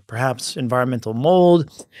infection or perhaps environmental mold.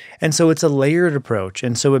 And so it's a layered approach.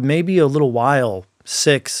 And so it may be a little while,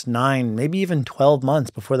 6, 9, maybe even 12 months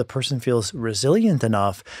before the person feels resilient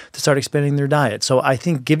enough to start expanding their diet. So I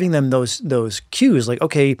think giving them those cues, like,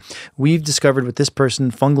 okay, we've discovered with this person,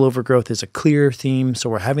 fungal overgrowth is a clear theme. So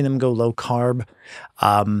we're having them go low carb,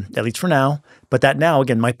 at least for now. But that now,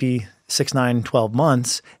 again, might be 6, 9, 12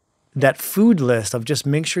 months. That food list of just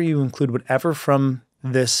make sure you include whatever from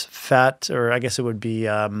this fat, or I guess it would be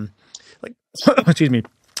excuse me,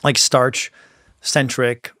 like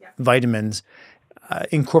starch-centric vitamins.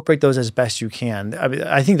 Incorporate those as best you can.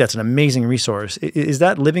 I think that's an amazing resource. Is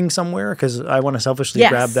that living somewhere? Because I want to selfishly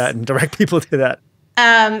grab that and direct people to that.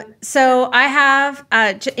 So I have,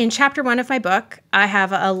 in chapter 1 of my book, I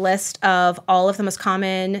have a list of all of the most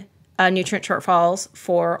common nutrient shortfalls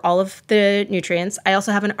for all of the nutrients. I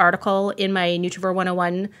also have an article in my Nutrivore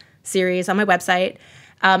 101 series on my website.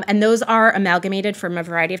 And those are amalgamated from a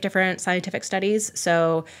variety of different scientific studies.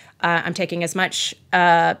 So I'm taking as much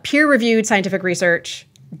peer-reviewed scientific research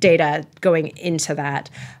data going into that.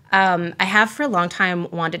 I have for a long time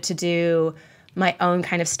wanted to do my own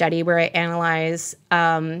kind of study where I analyze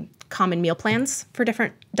common meal plans for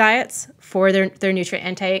different diets for their nutrient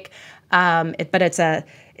intake.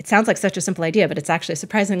 It sounds like such a simple idea, but it's actually a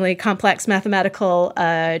surprisingly complex mathematical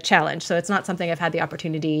challenge. So it's not something I've had the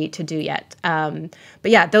opportunity to do yet. But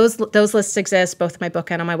yeah, those lists exist both in my book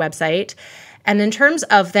and on my website. And in terms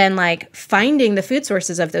of then like finding the food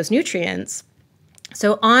sources of those nutrients,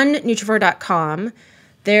 so on Nutrivore.com,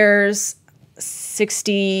 there's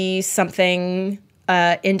 60-something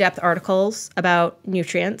in-depth articles about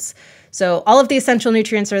nutrients. So all of the essential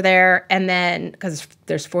nutrients are there, and then, because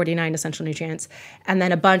there's 49 essential nutrients, and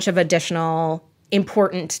then a bunch of additional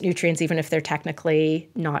important nutrients, even if they're technically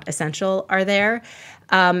not essential, are there.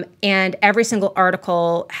 And every single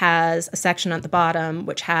article has a section at the bottom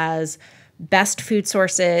which has best food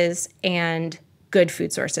sources and good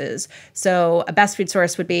food sources. So a best food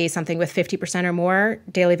source would be something with 50% or more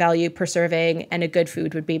daily value per serving, and a good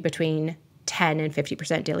food would be between 10 and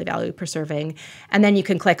 50% daily value per serving. And then you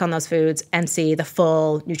can click on those foods and see the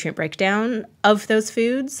full nutrient breakdown of those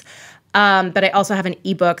foods. But I also have an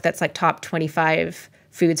ebook that's like top 25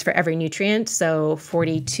 foods for every nutrient. So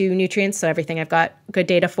 42 nutrients, so everything I've got good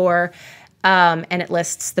data for. And it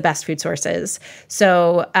lists the best food sources.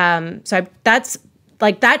 So that's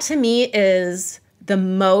like, that to me is the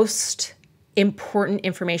most important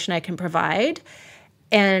information I can provide,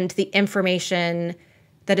 and the information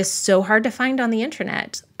that is so hard to find on the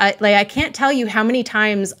internet. I can't tell you how many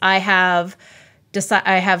times I have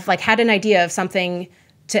had an idea of something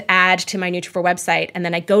to add to my Nutrivore website, and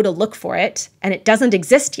then I go to look for it, and it doesn't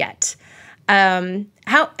exist yet. So I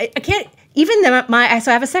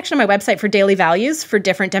have a section on my website for daily values for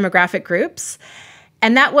different demographic groups,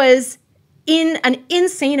 and that was in an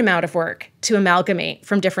insane amount of work to amalgamate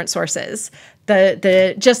from different sources.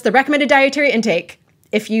 Just the recommended dietary intake,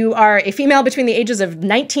 if you are a female between the ages of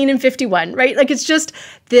 19 and 51, right? Like, it's just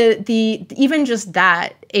even just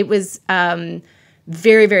that, it was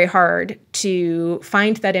very, very hard to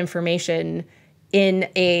find that information in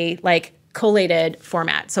a like collated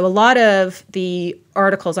format. So a lot of the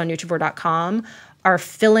articles on Nutrivore.com are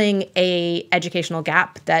filling a educational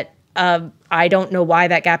gap that I don't know why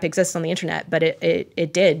that gap exists on the internet, but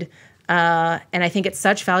it did. And I think it's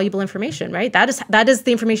such valuable information, right? That is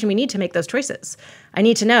the information we need to make those choices. I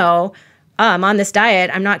need to know, I'm on this diet,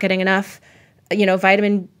 I'm not getting enough,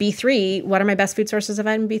 vitamin B3. What are my best food sources of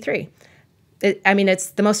vitamin B3?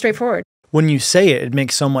 It's the most straightforward. When you say it, it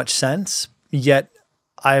makes so much sense, yet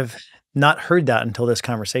I've not heard that until this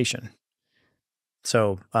conversation.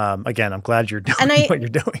 So again, I'm glad you're doing what you're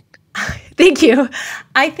doing. Thank you.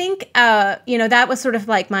 I think, that was sort of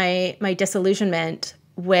like my disillusionment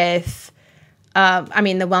with, the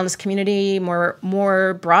wellness community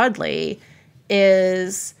more broadly,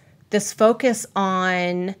 is this focus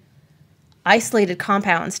on isolated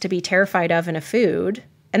compounds to be terrified of in a food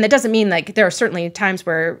and that doesn't mean like there are certainly times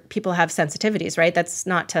where people have sensitivities, right? That's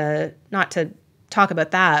not to talk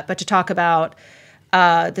about that, but to talk about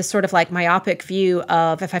this sort of like myopic view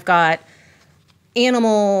of if I've got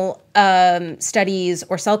animal studies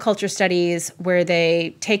or cell culture studies where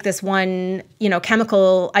they take this one,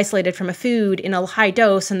 chemical isolated from a food in a high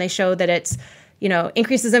dose and they show that it's,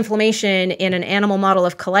 increases inflammation in an animal model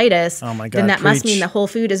of colitis, oh my God, then that must mean the whole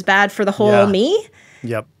food is bad for the whole me.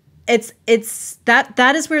 Yep. It's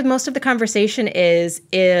that is where most of the conversation is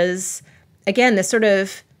again, this sort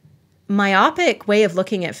of myopic way of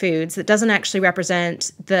looking at foods that doesn't actually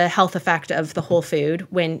represent the health effect of the whole food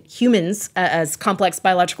when humans, as complex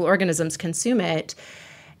biological organisms, consume it.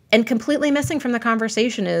 And completely missing from the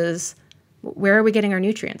conversation is, where are we getting our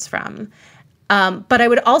nutrients from? But I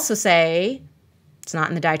would also say it's not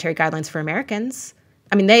in the dietary guidelines for Americans.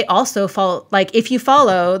 I mean, they also fall, like if you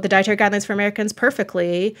follow the dietary guidelines for Americans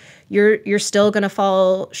perfectly, you're still going to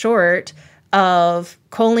fall short of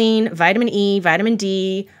choline, vitamin E, vitamin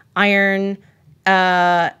D, iron,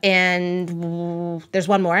 and there's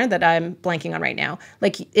one more that I'm blanking on right now.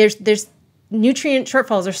 Like there's nutrient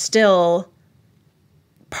shortfalls are still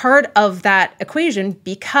part of that equation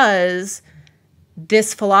because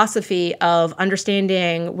this philosophy of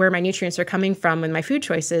understanding where my nutrients are coming from and my food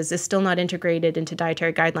choices is still not integrated into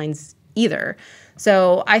dietary guidelines either.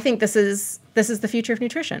 So I think this is the future of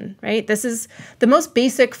nutrition, right? This is the most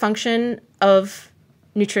basic function of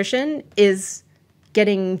nutrition is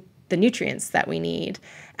getting the nutrients that we need.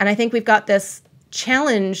 And I think we've got this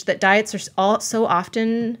challenge that diets are so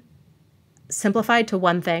often simplified to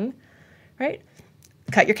one thing, right?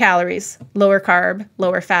 Cut your calories, lower carb,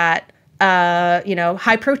 lower fat,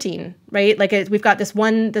 high protein, right? Like we've got this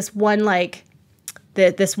one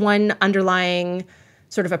underlying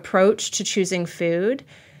sort of approach to choosing food,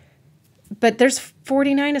 but there's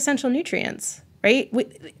 49 essential nutrients, right?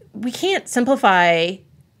 We can't simplify.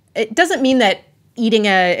 It doesn't mean that eating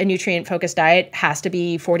a nutrient-focused diet has to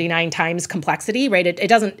be 49 times complexity, right? It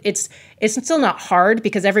doesn't. It's still not hard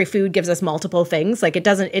because every food gives us multiple things. Like it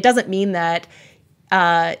doesn't mean that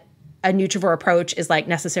a Nutrivore approach is like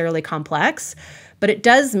necessarily complex, but it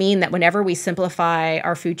does mean that whenever we simplify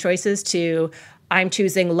our food choices to I'm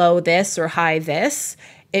choosing low this or high this,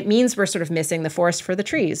 it means we're sort of missing the forest for the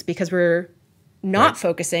trees because we're not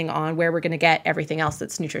focusing on where we're going to get everything else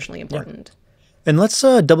that's nutritionally important. Yeah. And let's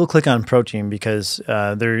double click on protein because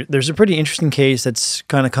there's a pretty interesting case that's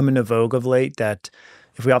kind of come into vogue of late that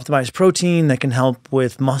if we optimize protein, that can help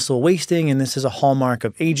with muscle wasting. And this is a hallmark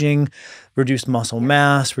of aging, reduced muscle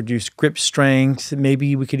mass, reduced grip strength.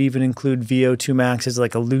 Maybe we could even include VO2 max as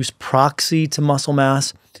like a loose proxy to muscle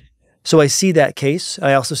mass. So I see that case.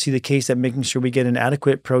 I also see the case that making sure we get an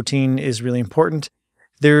adequate protein is really important.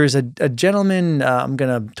 There's a gentleman, I'm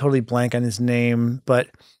going to totally blank on his name, but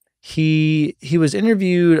he was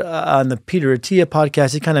interviewed on the Peter Attia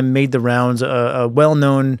podcast. He kind of made the rounds, a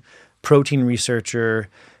well-known protein researcher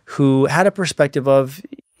who had a perspective of,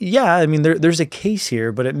 yeah, I mean, there's a case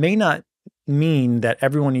here, but it may not mean that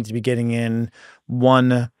everyone needs to be getting in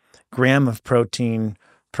 1 gram of protein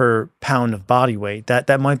per pound of body weight.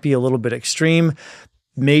 That might be a little bit extreme.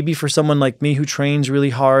 Maybe for someone like me who trains really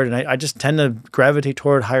hard, and I just tend to gravitate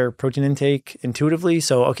toward higher protein intake intuitively.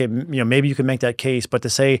 So, okay, maybe you can make that case, but to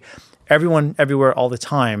say everyone, everywhere, all the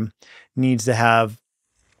time needs to have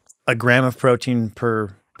 1 gram of protein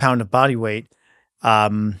per pound of body weight,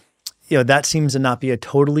 that seems to not be a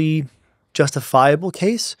totally justifiable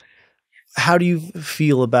case. How do you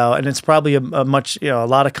feel about, and it's probably a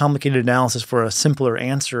lot of complicated analysis for a simpler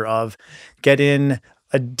answer of get in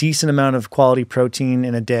a decent amount of quality protein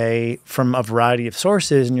in a day from a variety of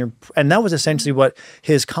sources. And that was essentially what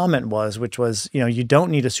his comment was, which was, you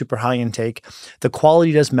don't need a super high intake. The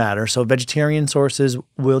quality does matter. So vegetarian sources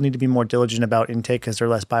will need to be more diligent about intake because they're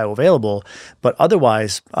less bioavailable. But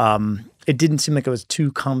otherwise, it didn't seem like it was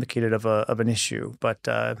too complicated of an issue. But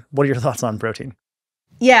what are your thoughts on protein?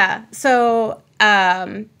 Yeah. So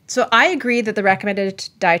I agree that the recommended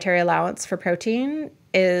dietary allowance for protein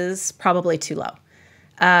is probably too low.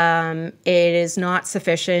 It is not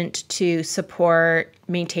sufficient to support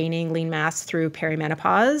maintaining lean mass through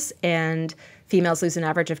perimenopause, and females lose an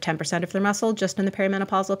average of 10% of their muscle just in the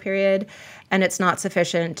perimenopausal period. And it's not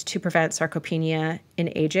sufficient to prevent sarcopenia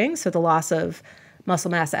in aging, so the loss of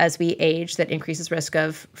muscle mass as we age that increases risk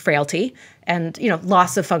of frailty and,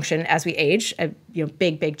 loss of function as we age, a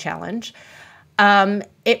big challenge. But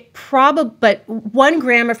 1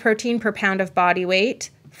 gram of protein per pound of body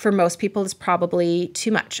weight for most people is probably too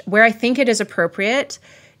much. Where I think it is appropriate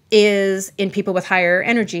is in people with higher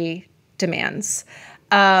energy demands.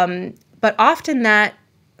 But often that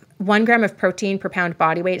 1 gram of protein per pound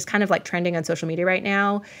body weight is kind of like trending on social media right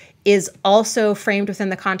now, is also framed within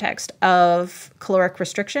the context of caloric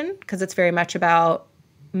restriction, because it's very much about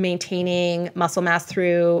maintaining muscle mass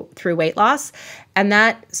through weight loss. And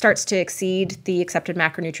that starts to exceed the accepted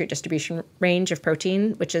macronutrient distribution range of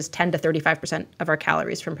protein, which is 10 to 35% of our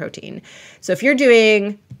calories from protein. So if you're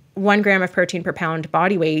doing 1 gram of protein per pound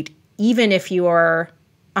body weight, even if you are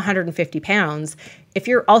 150 pounds, if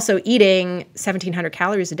you're also eating 1,700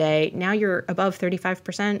 calories a day, now you're above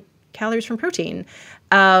 35% calories from protein.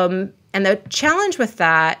 And the challenge with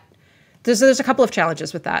that, there's a couple of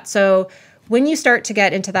challenges with that. So when you start to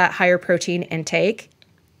get into that higher protein intake,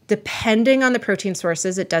 depending on the protein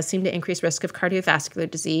sources, it does seem to increase risk of cardiovascular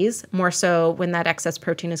disease, more so when that excess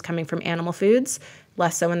protein is coming from animal foods,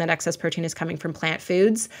 less so when that excess protein is coming from plant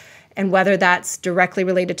foods. And whether that's directly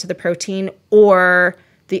related to the protein or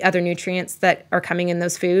the other nutrients that are coming in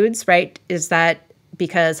those foods, right? Is that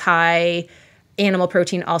because high animal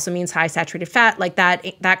protein also means high saturated fat? Like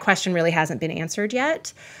that question really hasn't been answered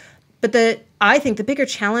yet. But I think the bigger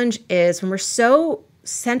challenge is when we're so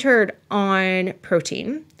centered on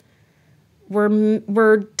protein,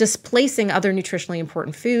 we're displacing other nutritionally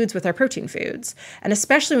important foods with our protein foods. And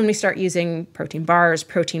especially when we start using protein bars,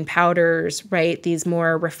 protein powders, right? These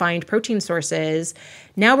more refined protein sources,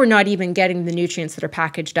 now we're not even getting the nutrients that are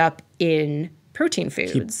packaged up in protein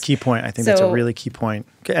foods. Key point. I think that's a really key point.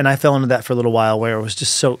 And I fell into that for a little while where it was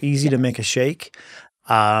just so easy to make a shake.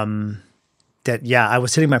 I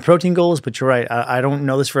was hitting my protein goals, but you're right. I don't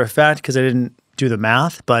know this for a fact because I didn't do the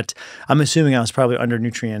math, but I'm assuming I was probably under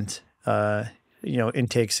nutrient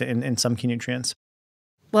intakes in some key nutrients.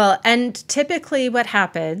 Well, and typically what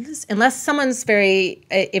happens, unless someone's very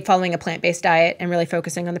following a plant-based diet and really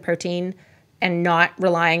focusing on the protein and not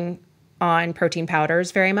relying on protein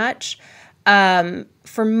powders very much,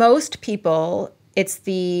 for most people, it's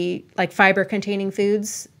the like fiber-containing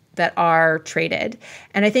foods that are traded.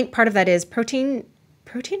 And I think part of that is protein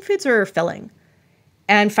foods are filling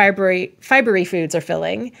and fibery foods are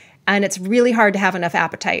filling. And it's really hard to have enough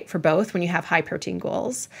appetite for both when you have high protein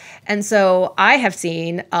goals. And so I have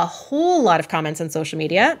seen a whole lot of comments on social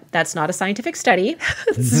media. That's not a scientific study.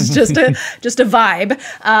 This is just a vibe.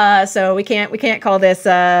 So we can't call this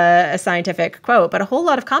a scientific quote, but a whole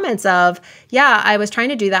lot of comments of, yeah, I was trying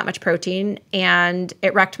to do that much protein and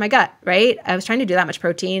it wrecked my gut, right? I was trying to do that much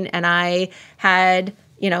protein and I had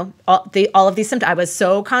all of these symptoms. I was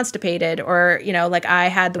so constipated, or like I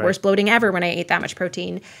had the worst bloating ever when I ate that much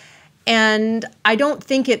protein. And I don't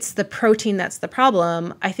think it's the protein that's the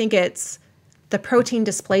problem. I think it's the protein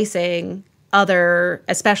displacing other,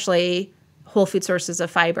 especially whole food sources of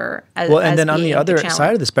fiber. And then on the other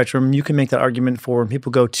side of the spectrum, you can make that argument for when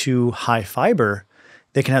people go too high fiber,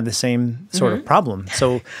 they can have the same sort of problem.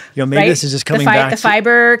 So, maybe this is just coming back to the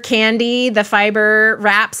fiber candy, the fiber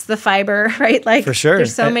wraps, the fiber, right? Like for sure.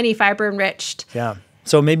 There's so many fiber enriched. Yeah.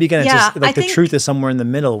 So maybe again, it's just like the truth is somewhere in the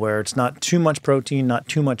middle where it's not too much protein, not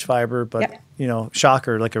too much fiber, but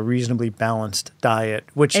shocker, like a reasonably balanced diet,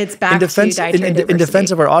 which it's back in defense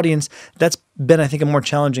of our audience, that's been, I think, a more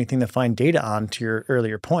challenging thing to find data on, to your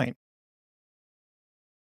earlier point.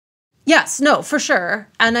 Yes, no, for sure.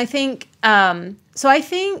 And I think, I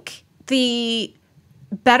think the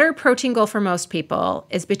better protein goal for most people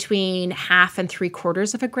is between 1/2 and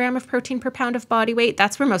 3/4 of a gram of protein per pound of body weight.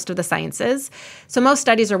 That's where most of the science is. So most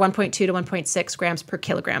studies are 1.2 to 1.6 grams per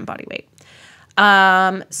kilogram body weight.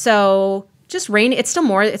 So just it's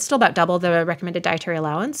still about double the recommended dietary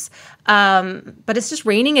allowance. But it's just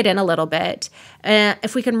reining it in a little bit.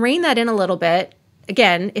 If we can rein that in a little bit,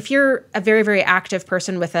 again, if you're a very, very active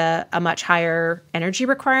person with a much higher energy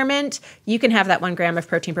requirement, you can have that 1 gram of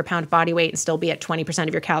protein per pound body weight and still be at 20%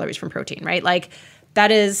 of your calories from protein, right? Like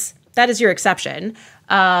that is your exception.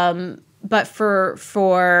 But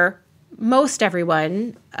for most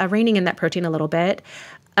everyone, reining in that protein a little bit,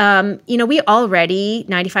 we already,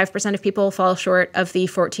 95% of people fall short of the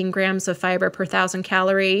 14 grams of fiber per 1,000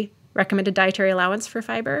 calorie recommended dietary allowance for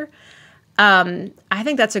fiber. I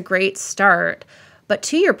think that's a great start. But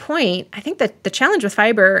to your point, I think that the challenge with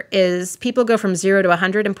fiber is people go from 0 to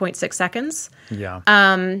 100 in 0.6 seconds. Yeah.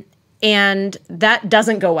 And that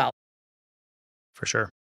doesn't go well. For sure.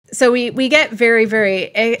 So we get very, very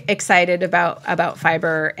excited about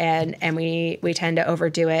fiber and we tend to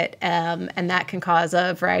overdo it. And that can cause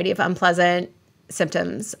a variety of unpleasant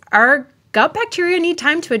symptoms. Our gut bacteria need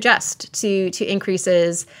time to adjust to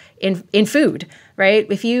increases in food, right?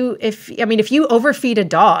 If you overfeed a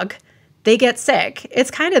dog, they get sick.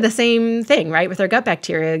 It's kind of the same thing, right? With our gut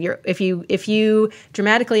bacteria. If you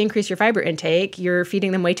dramatically increase your fiber intake, you're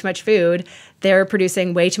feeding them way too much food. They're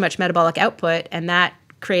producing way too much metabolic output, and that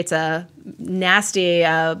creates a nasty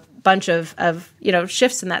bunch of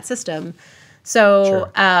shifts in that system. So,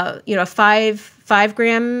 Sure. A 5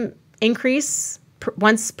 gram increase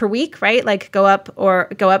once per week, right? Like go up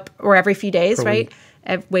or every few days, Per right?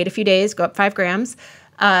 week. Wait a few days, go up 5 grams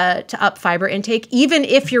to up fiber intake, even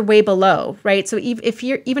if you're way below, right? So if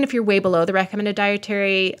you're way below the recommended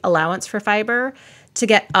dietary allowance for fiber, to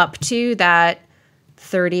get up to that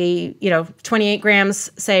 28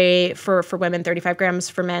 grams, say for women, 35 grams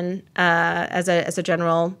for men, as a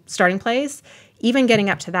general starting place, even getting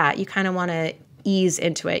up to that, you kind of want to ease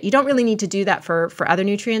into it. You don't really need to do that for other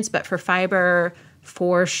nutrients, but for fiber,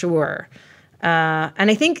 for sure.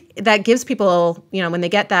 And I think that gives people, when they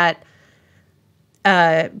get that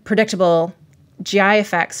predictable GI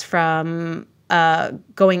effects from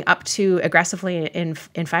going up too aggressively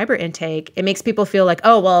in fiber intake, it makes people feel like,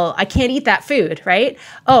 oh, well, I can't eat that food, right?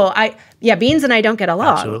 Beans and I don't get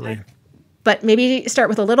along. Absolutely. But maybe start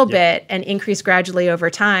with a little bit and increase gradually over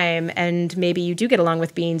time, and maybe you do get along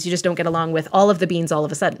with beans, you just don't get along with all of the beans all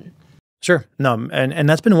of a sudden. Sure. No, and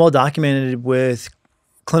that's been well documented with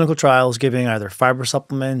clinical trials giving either fiber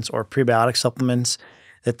supplements or prebiotic supplements,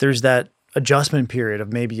 that there's that adjustment period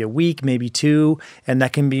of maybe a week, maybe two, and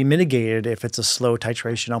that can be mitigated if it's a slow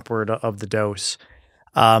titration upward of the dose.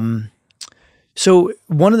 So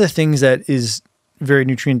one of the things that is very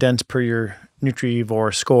nutrient dense per your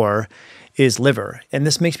Nutrivore score is liver. And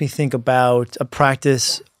this makes me think about a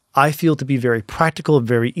practice I feel to be very practical,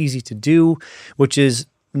 very easy to do, which is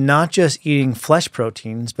not just eating flesh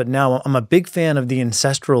proteins, but now I'm a big fan of the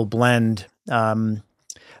ancestral blend.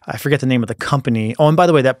 I forget the name of the company. Oh, and by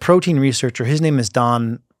the way, that protein researcher, his name is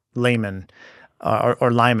Don Layman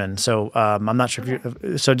or Lyman. So I'm not sure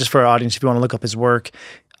so just for our audience, if you want to look up his work,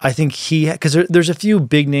 I think because there's a few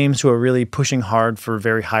big names who are really pushing hard for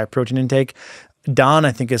very high protein intake. Don,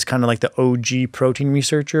 I think, is kind of like the OG protein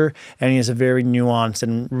researcher, and he has a very nuanced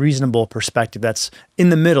and reasonable perspective that's in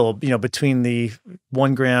the middle, between the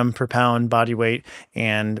 1 gram per pound body weight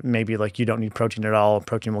and maybe like you don't need protein at all.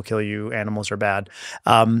 Protein will kill you. Animals are bad.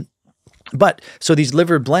 But so these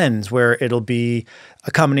liver blends where it'll be a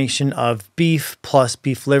combination of beef plus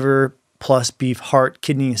beef liver plus beef heart,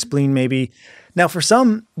 kidney, spleen maybe. Now, for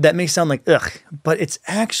some, that may sound like ugh, but it's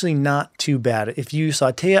actually not too bad. If you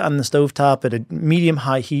saute it on the stovetop at a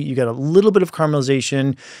medium-high heat, you get a little bit of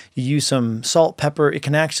caramelization, you use some salt, pepper, it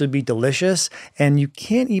can actually be delicious, and you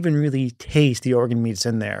can't even really taste the organ meats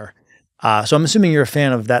in there. So I'm assuming you're a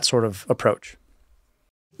fan of that sort of approach.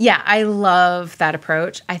 Yeah, I love that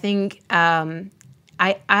approach. I think so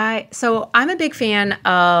I'm a big fan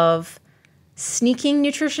of sneaking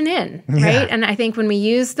nutrition in, right? And I think when we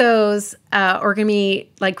use those organ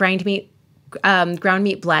meat, like ground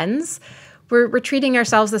meat blends, we're treating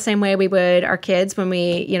ourselves the same way we would our kids when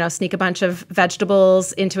we, sneak a bunch of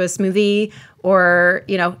vegetables into a smoothie or,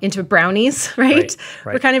 into brownies, right?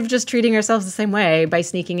 We're kind of just treating ourselves the same way by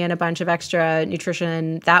sneaking in a bunch of extra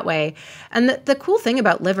nutrition that way. And the cool thing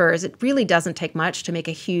about liver is it really doesn't take much to make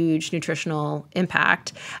a huge nutritional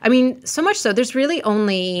impact. I mean, so much so, there's really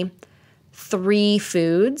only 3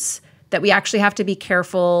 foods that we actually have to be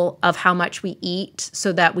careful of how much we eat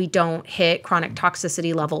so that we don't hit chronic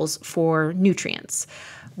toxicity levels for nutrients.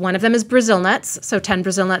 One of them is Brazil nuts. So 10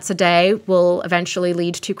 Brazil nuts a day will eventually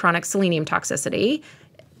lead to chronic selenium toxicity.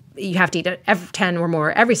 You have to eat 10 or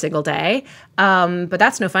more every single day. But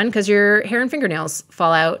that's no fun because your hair and fingernails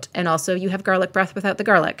fall out. And also you have garlic breath without the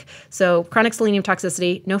garlic. So chronic selenium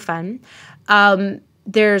toxicity, no fun.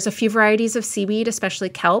 There's a few varieties of seaweed, especially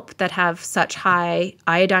kelp, that have such high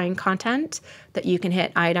iodine content that you can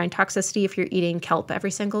hit iodine toxicity if you're eating kelp every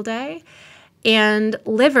single day. And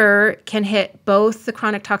liver can hit both the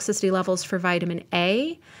chronic toxicity levels for vitamin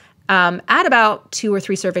A at about 2 or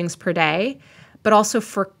 3 servings per day, but also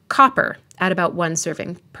for copper at about 1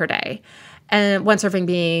 serving per day. And 1 serving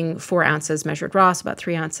being 4 ounces measured raw, so about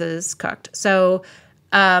 3 ounces cooked. So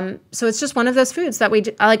it's just one of those foods that we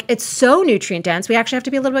like. It's so nutrient dense. We actually have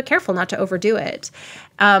to be a little bit careful not to overdo it.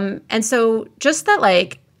 And so just that,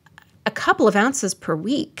 like a couple of ounces per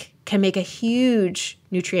week can make a huge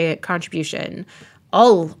nutrient contribution.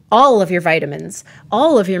 All of your vitamins,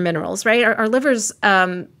 all of your minerals, right? Our livers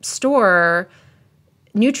store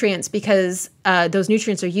nutrients because those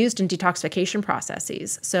nutrients are used in detoxification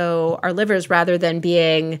processes. So our livers, rather than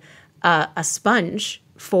being a sponge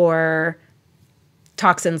for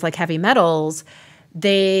toxins like heavy metals,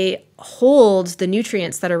 they hold the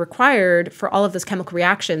nutrients that are required for all of those chemical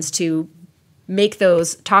reactions to make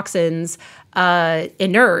those toxins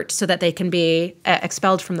inert so that they can be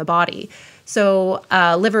expelled from the body. So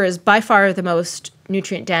liver is by far the most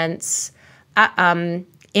nutrient dense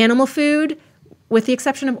animal food with the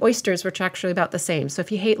exception of oysters, which are actually about the same. So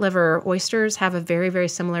if you hate liver, oysters have a very, very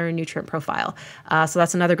similar nutrient profile. So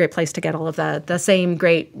that's another great place to get all of the same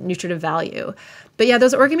great nutritive value. But yeah,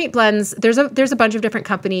 those organ meat blends, there's a bunch of different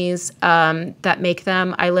companies that make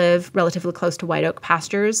them. I live relatively close to White Oak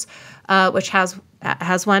Pastures, which has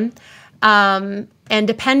one. And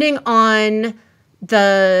depending on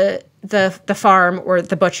the farm or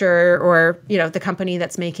the butcher or, the company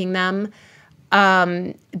that's making them,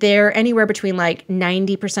 they're anywhere between like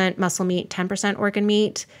 90% muscle meat, 10% organ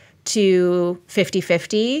meat to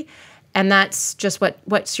 50-50. And that's just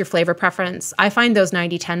what's your flavor preference. I find those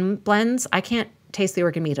 90-10 blends, I can't taste the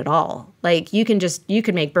organ meat at all. Like you can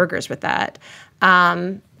make burgers with that.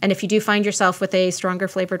 And if you do find yourself with a stronger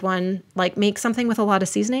flavored one, like make something with a lot of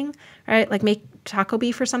seasoning, right? Like make taco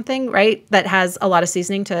beef or something, right? That has a lot of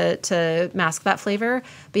seasoning to mask that flavor.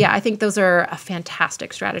 But yeah, I think those are a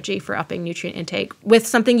fantastic strategy for upping nutrient intake with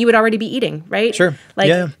something you would already be eating, right? Sure. Like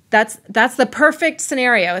yeah. that's the perfect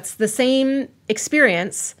scenario. It's the same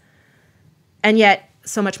experience and yet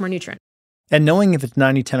so much more nutrient. And knowing if it's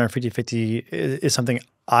 90-10 or 50-50 is something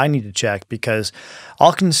I need to check, because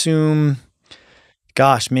I'll consume,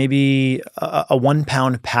 maybe a 1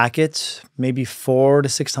 pound packet, maybe 4 to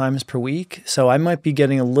 6 times per week. So I might be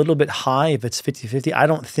getting a little bit high if it's 50-50. I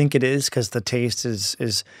don't think it is, because the taste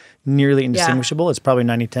is nearly indistinguishable. It's probably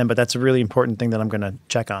 90-10, but that's a really important thing that I'm going to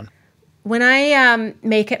check on. When I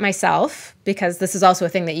make it myself, because this is also a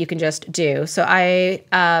thing that you can just do. So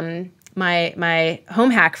my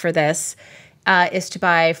home hack for this is to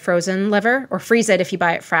buy frozen liver, or freeze it if you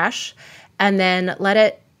buy it fresh, and then let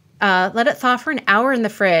it thaw for an hour in the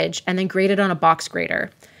fridge, and then grate it on a box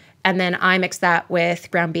grater. And then I mix that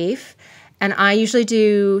with ground beef, and I usually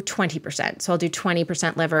do 20%. So I'll do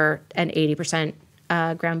 20% liver and 80%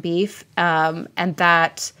 ground beef, and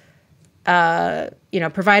that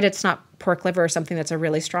provided it's not pork liver or something that's a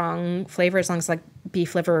really strong flavor, as long as like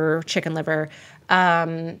beef liver or chicken liver,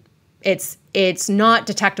 it's not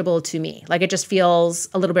detectable to me. Like it just feels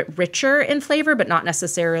a little bit richer in flavor, but not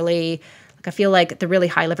necessarily. Like I feel like the really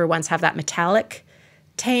high liver ones have that metallic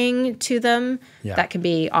tang to them that can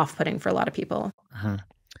be off-putting for a lot of people. Uh-huh.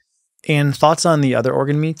 And thoughts on the other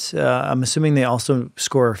organ meats? I'm assuming they also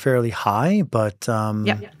score fairly high, but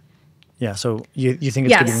yeah. So you think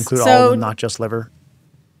it's good to include all of them, not just liver?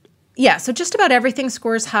 Yeah. So just about everything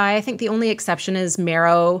scores high. I think the only exception is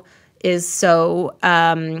marrow is so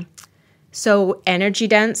energy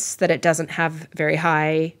dense that it doesn't have very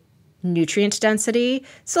high nutrient density. It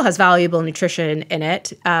still has valuable nutrition in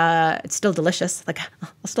it. It's still delicious. Like I'll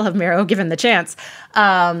still have marrow given the chance.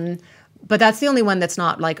 But that's the only one that's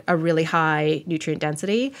not like a really high nutrient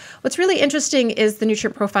density. What's really interesting is the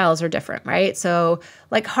nutrient profiles are different, right? So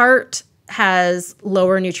like heart has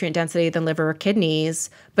lower nutrient density than liver or kidneys,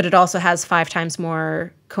 but it also has 5 times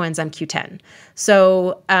more coenzyme Q10.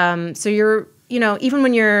 So you're, even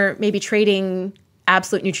when you're maybe trading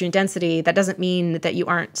absolute nutrient density, that doesn't mean that you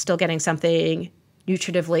aren't still getting something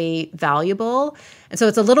nutritively valuable. And so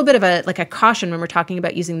it's a little bit of a caution when we're talking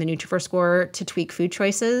about using the Nutrivore score to tweak food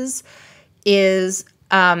choices is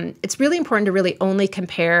it's really important to really only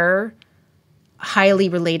compare highly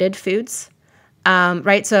related foods.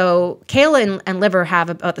 Right. So kale and liver have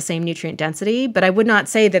about the same nutrient density, but I would not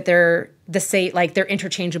say that they're the same, like they're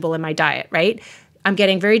interchangeable in my diet, right? I'm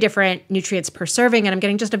getting very different nutrients per serving, and I'm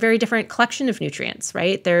getting just a very different collection of nutrients,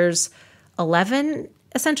 right? There's 11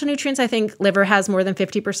 essential nutrients. I think liver has more than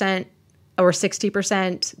 50% or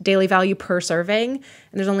 60% daily value per serving, and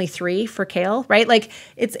there's only 3 for kale, right? Like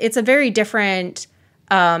it's a very different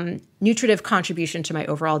nutritive contribution to my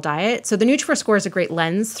overall diet. So the Nutrivore score is a great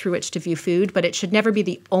lens through which to view food, but it should never be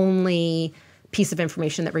the only piece of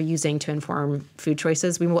information that we're using to inform food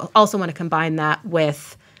choices. We will also want to combine that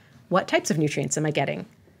with what types of nutrients am I getting?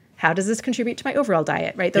 How does this contribute to my overall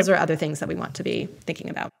diet, right? Those are other things that we want to be thinking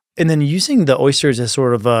about. And then using the oysters as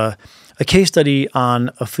sort of a case study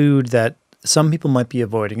on a food that some people might be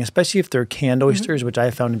avoiding, especially if they're canned oysters, which I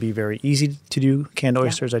have found to be very easy to do. Canned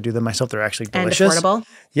oysters, I do them myself. They're actually delicious. And affordable.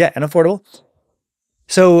 Yeah, and affordable.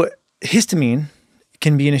 So histamine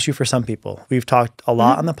can be an issue for some people. We've talked a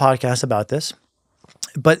lot on the podcast about this.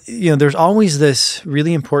 But, there's always this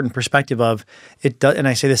really important perspective of it does, and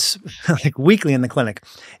I say this like weekly in the clinic,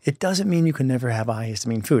 it doesn't mean you can never have a high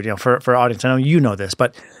histamine food, for our audience. I know you know this,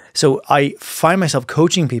 but so I find myself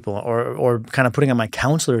coaching people or kind of putting on my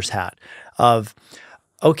counselor's hat of,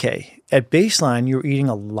 okay, at baseline, you're eating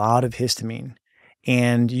a lot of histamine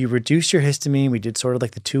and you reduce your histamine. We did sort of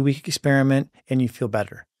like the 2-week experiment and you feel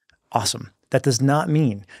better. Awesome. That does not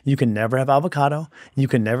mean you can never have avocado, you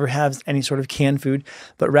can never have any sort of canned food,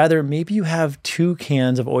 but rather maybe you have 2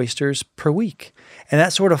 cans of oysters per week. And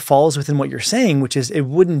that sort of falls within what you're saying, which is it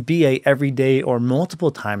wouldn't be a every day or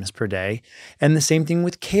multiple times per day. And the same thing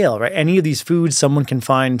with kale, right? Any of these foods, someone can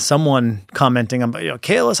find someone commenting on,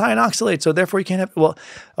 kale is high in oxalates, so therefore you can't have, well,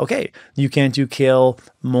 okay, you can't do kale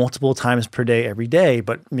multiple times per day every day,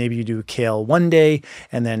 but maybe you do kale one day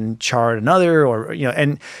and then chard another, or,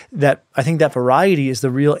 and that, I think that variety is the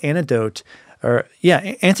real antidote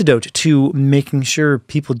to making sure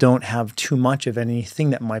people don't have too much of anything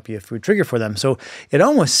that might be a food trigger for them. So it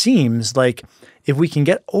almost seems like if we can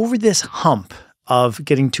get over this hump of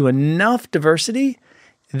getting to enough diversity,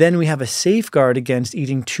 then we have a safeguard against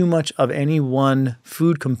eating too much of any one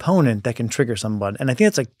food component that can trigger someone. And I think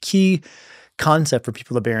that's a key concept for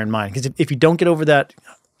people to bear in mind, because if you don't get over that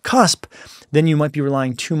cusp, then you might be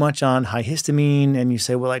relying too much on high histamine, and you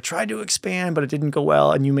say, well, I tried to expand, but it didn't go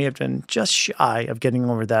well. And you may have been just shy of getting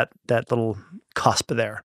over that little cusp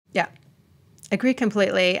there. Yeah, agree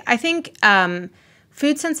completely. I think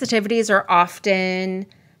food sensitivities are often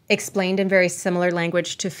explained in very similar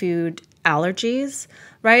language to food allergies,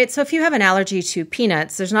 right? So if you have an allergy to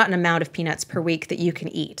peanuts, there's not an amount of peanuts per week that you can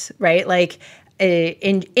eat, right? Like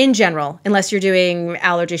in general, unless you're doing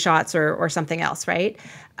allergy shots or something else, right?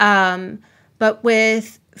 But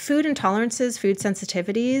with food intolerances, food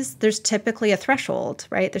sensitivities, there's typically a threshold,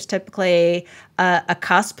 right? There's typically a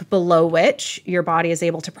cusp below which your body is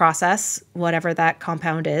able to process whatever that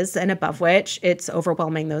compound is, and above which it's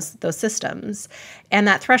overwhelming those systems. And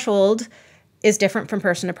that threshold is different from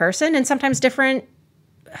person to person, and sometimes different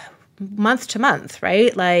month to month,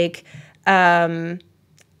 right? Like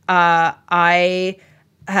I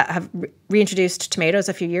have reintroduced tomatoes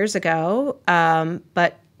a few years ago,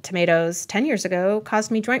 but tomatoes 10 years ago caused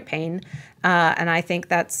me joint pain. And I think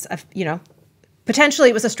that's, potentially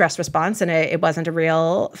it was a stress response and it wasn't a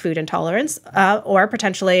real food intolerance, or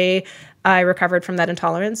potentially I recovered from that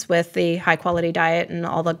intolerance with the high quality diet and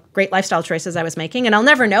all the great lifestyle choices I was making. And I'll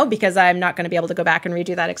never know because I'm not going to be able to go back and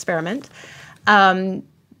redo that experiment.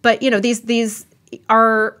 But these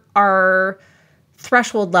our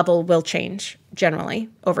threshold level will change generally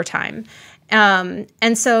over time.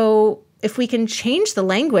 And so if we can change the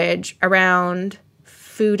language around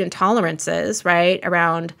food intolerances, right,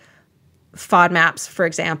 around FODMAPs, for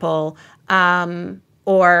example,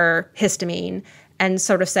 or histamine, and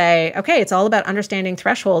sort of say, okay, it's all about understanding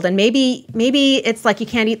threshold. And maybe it's like you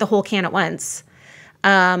can't eat the whole can at once.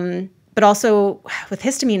 But also with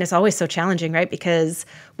histamine, it's always so challenging, right? Because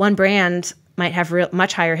one brand might have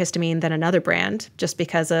much higher histamine than another brand just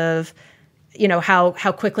because of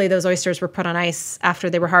how quickly those oysters were put on ice after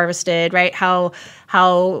they were harvested, right? How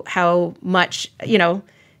much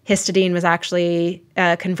histidine was actually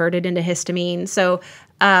converted into histamine. So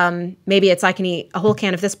maybe it's I can eat a whole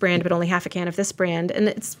can of this brand, but only half a can of this brand, and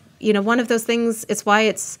it's one of those things. It's why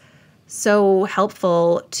it's so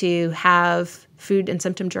helpful to have food and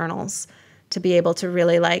symptom journals to be able to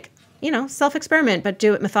really self-experiment, but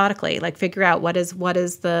do it methodically, figure out what is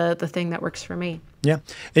the thing that works for me. Yeah.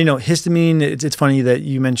 Histamine, it's funny that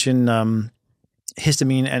you mentioned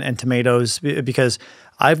histamine and tomatoes, because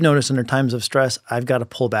I've noticed under times of stress, I've got to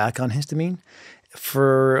pull back on histamine.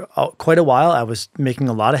 For quite a while, I was making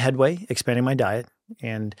a lot of headway, expanding my diet,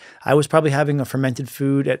 and I was probably having a fermented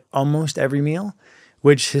food at almost every meal,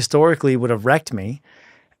 which historically would have wrecked me,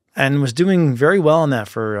 and was doing very well on that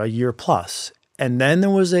for a year plus. And then there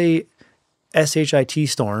was a SHIT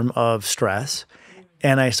storm of stress,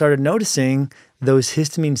 and I started noticing those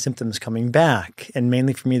histamine symptoms coming back. And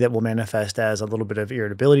mainly for me, that will manifest as a little bit of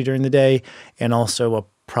irritability during the day and also a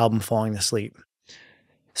problem falling asleep.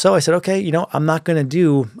 So I said, okay, I'm not going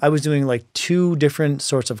to I was doing 2 different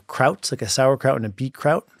sorts of krauts, like a sauerkraut and a beet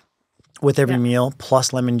kraut with every meal,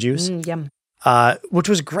 plus lemon juice, Yum. Which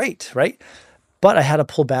was great, right? But I had to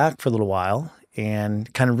pull back for a little while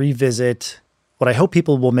and kind of revisit what I hope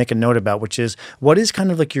people will make a note about, which is what is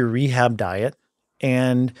kind of like your rehab diet.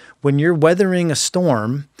 And when you're weathering a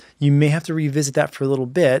storm, you may have to revisit that for a little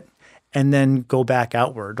bit and then go back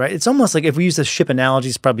outward, right? It's almost like if we use the ship analogy,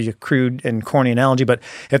 it's probably a crude and corny analogy, but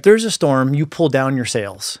if there's a storm, you pull down your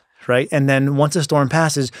sails, right? And then once the storm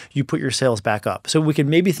passes, you put your sails back up. So we can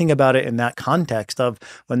maybe think about it in that context of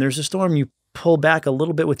when there's a storm, you pull back a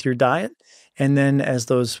little bit with your diet. And then as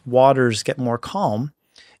those waters get more calm,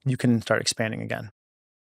 you can start expanding again.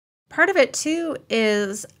 Part of it too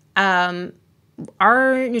is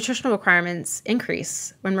our nutritional requirements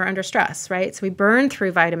increase when we're under stress, right? So we burn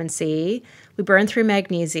through vitamin C, we burn through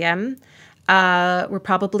magnesium, We're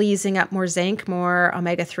probably using up more zinc, more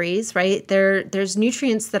omega-3s, right? There's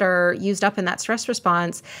nutrients that are used up in that stress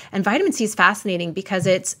response. And vitamin C is fascinating because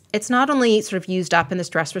it's not only sort of used up in the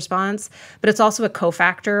stress response, but it's also a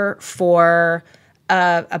cofactor for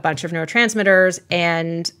a bunch of neurotransmitters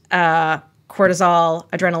and cortisol,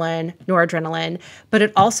 adrenaline, noradrenaline, but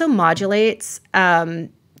it also modulates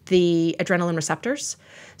the adrenaline receptors.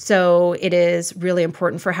 So it is really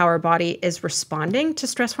important for how our body is responding to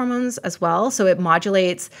stress hormones as well. So it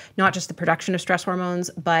modulates not just the production of stress hormones,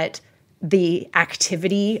 but the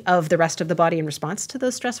activity of the rest of the body in response to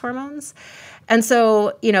those stress hormones. And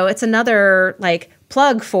so, it's another like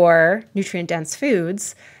plug for nutrient-dense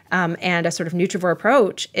foods, and a sort of Nutrivore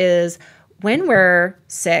approach is when we're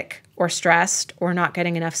sick or stressed or not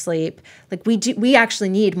getting enough sleep, like we actually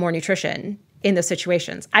need more nutrition in those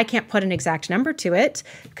situations. I can't put an exact number to it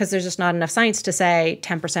because there's just not enough science to say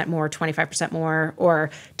 10% more, 25% more,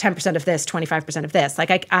 or 10% of this, 25% of this.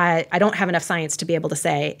 Like I don't have enough science to be able to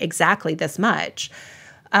say exactly this much.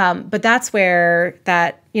 But that's where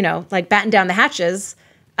that, like batten down the hatches,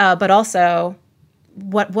 but also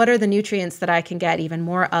what are the nutrients that I can get even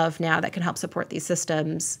more of now that can help support these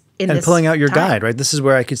systems in this pulling out your time. guide, right? This is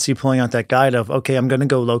where I could see pulling out that guide of, okay, I'm going to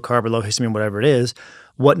go low carb or low histamine, whatever it is.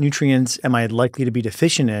 What nutrients am I likely to be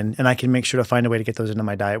deficient in? And I can make sure to find a way to get those into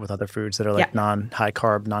my diet with other foods that are like non-high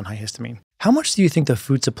carb, non-high histamine. How much do you think the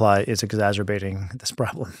food supply is exacerbating this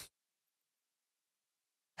problem?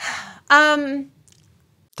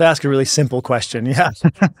 To ask a really simple question, yeah.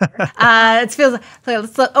 It feels like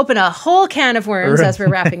let's open a whole can of worms as we're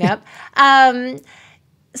wrapping up.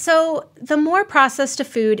 So the more processed a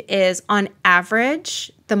food is on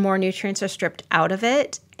average, the more nutrients are stripped out of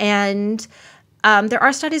it. And there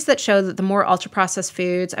are studies that show that the more ultra-processed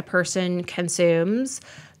foods a person consumes,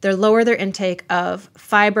 the lower their intake of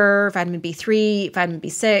fiber, vitamin B3, vitamin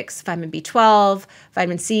B6, vitamin B12,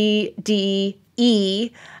 vitamin C, D,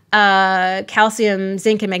 E, calcium,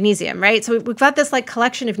 zinc, and magnesium, right? So we've got this like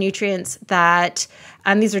collection of nutrients that,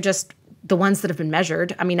 these are just the ones that have been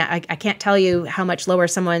measured. I mean, I can't tell you how much lower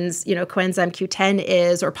someone's, coenzyme Q10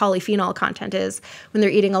 is or polyphenol content is when they're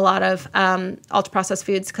eating a lot of ultra-processed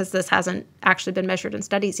foods because this hasn't actually been measured in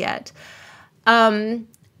studies yet. And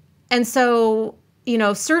so,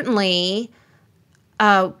 certainly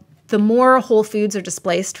the more whole foods are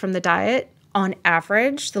displaced from the diet, on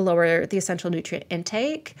average, the lower the essential nutrient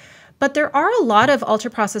intake. But there are a lot of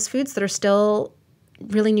ultra-processed foods that are still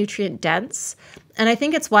really nutrient dense. And I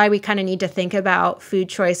think it's why we kind of need to think about food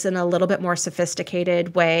choice in a little bit more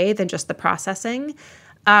sophisticated way than just the processing,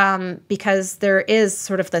 because there is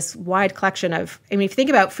sort of this wide collection of, if you think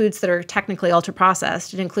about foods that are technically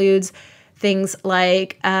ultra-processed, it includes things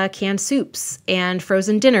like canned soups and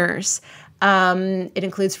frozen dinners. It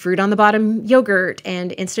includes fruit on the bottom yogurt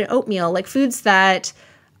and instant oatmeal, like foods that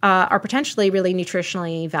are potentially really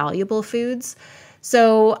nutritionally valuable foods.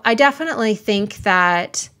 So I definitely think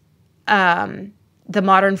that the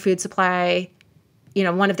modern food supply,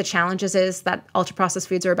 one of the challenges is that ultra-processed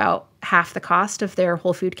foods are about half the cost of their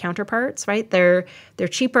whole food counterparts, right? They're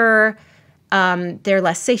cheaper, they're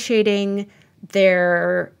less satiating,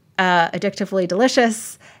 they're addictively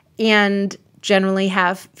delicious, and generally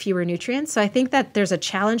have fewer nutrients. So I think that there's a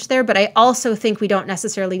challenge there, but I also think we don't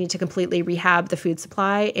necessarily need to completely rehab the food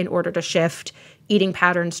supply in order to shift eating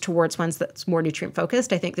patterns towards ones that's more nutrient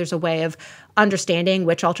focused. I think there's a way of understanding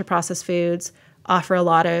which ultra-processed foods offer a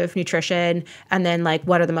lot of nutrition, and then like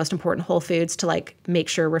what are the most important whole foods to like make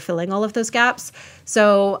sure we're filling all of those gaps.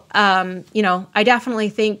 So, I definitely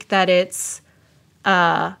think that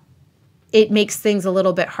it makes things a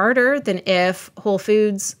little bit harder than if whole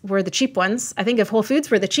foods were the cheap ones. I think if whole foods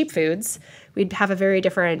were the cheap foods, we'd have a very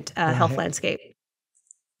different health landscape.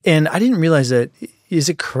 And I didn't realize that. Is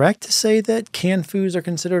it correct to say that canned foods are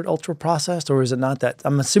considered ultra-processed, or is it not that?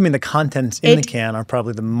 I'm assuming the contents in the can are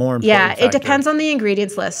probably the more important factor. It depends on the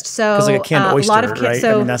ingredients list. So because like a canned oyster, right?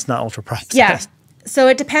 So, that's not ultra-processed. Yeah. So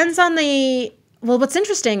it depends on well, what's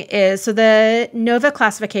interesting is, so the NOVA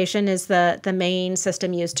classification is the main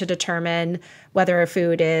system used to determine whether a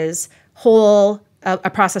food is whole,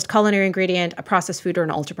 a processed culinary ingredient, a processed food, or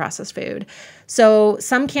an ultra-processed food. So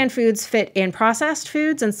some canned foods fit in processed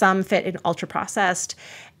foods and some fit in ultra-processed.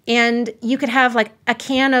 And you could have like a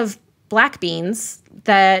can of black beans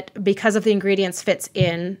that, because of the ingredients, fits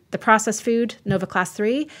in the processed food, NOVA Class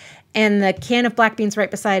 3, and the can of black beans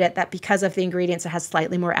right beside it that, because of the ingredients, it has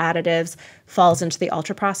slightly more additives, falls into the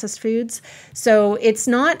ultra-processed foods. So it's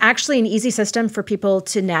not actually an easy system for people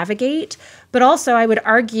to navigate, but also I would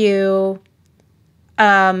argue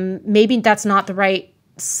maybe that's not the right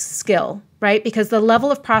skill right? Because the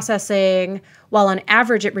level of processing, while on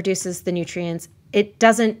average it reduces the nutrients, it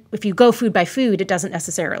doesn't, if you go food by food, it doesn't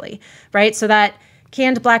necessarily, right? So that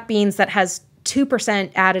canned black beans that has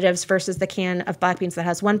 2% additives versus the can of black beans that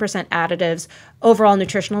has 1% additives, overall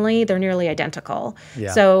nutritionally, they're nearly identical.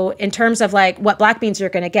 Yeah. So in terms of like what black beans you're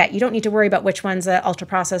going to get, you don't need to worry about which one's a ultra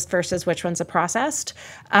processed versus which one's a processed.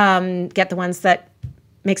 Get the ones that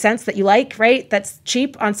make sense, that you like, right? That's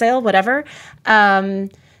cheap, on sale, whatever.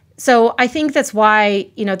 So I think that's why,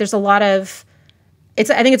 there's a lot of, I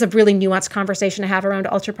think it's a really nuanced conversation to have around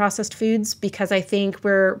ultra processed foods, because I think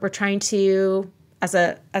we're trying to, as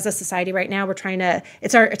a society right now, we're trying to,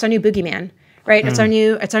 it's our new boogeyman, right? It's our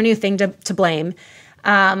new thing to blame.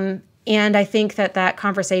 And I think that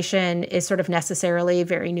conversation is sort of necessarily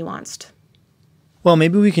very nuanced. Well,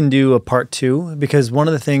 maybe we can do a part 2, because one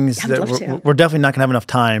of the things that we're definitely not going to have enough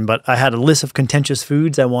time, but I had a list of contentious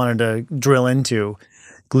foods I wanted to drill into: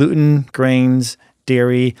 gluten, grains,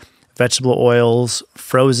 dairy, vegetable oils,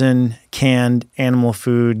 frozen, canned animal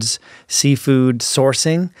foods, seafood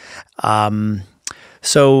sourcing.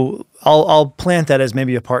 So I'll plant that as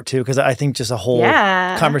maybe a part 2, because I think just a whole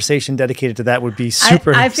conversation dedicated to that would be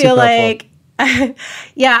super. I feel super like,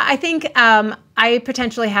 I think I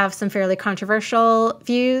potentially have some fairly controversial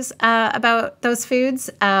views about those foods,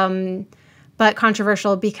 but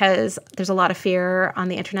controversial because there's a lot of fear on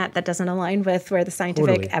the internet that doesn't align with where the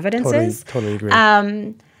scientific evidence is. Totally agree.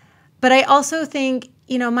 But I also think,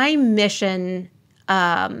 my mission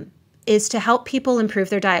is to help people improve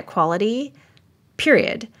their diet quality,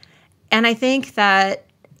 period. And I think that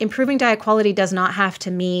improving diet quality does not have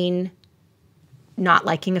to mean not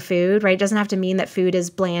liking a food, right? It doesn't have to mean that food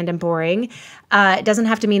is bland and boring. It doesn't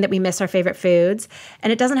have to mean that we miss our favorite foods.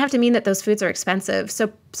 And it doesn't have to mean that those foods are expensive. So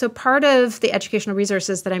part of the educational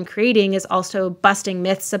resources that I'm creating is also busting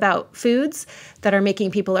myths about foods that are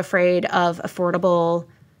making people afraid of affordable,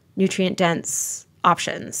 nutrient-dense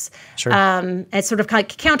options. Sure. It's sort of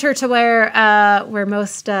counter to where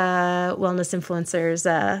most wellness influencers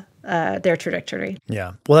their trajectory.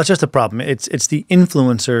 Yeah. Well, that's just a problem. It's the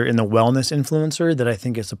influencer and the wellness influencer that I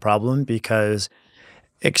think is the problem, because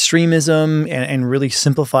extremism and really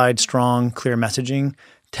simplified, strong, clear messaging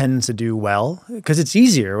tends to do well because it's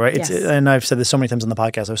easier, right? Yes. And I've said this so many times on the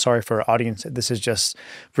podcast. I'm sorry for our audience. This is just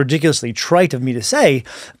ridiculously trite of me to say,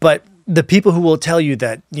 but the people who will tell you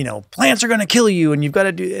that, plants are going to kill you and you've got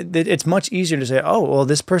to do it, it's much easier to say, oh, well,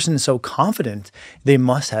 this person is so confident, they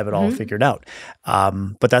must have it all figured out.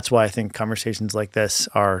 But that's why I think conversations like this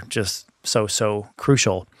are just so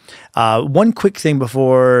crucial. One quick thing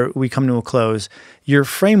before we come to a close, your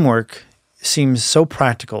framework seems so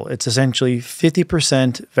practical. It's essentially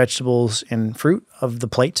 50% vegetables and fruit of the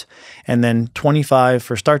plate, and then 25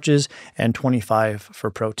 for starches and 25 for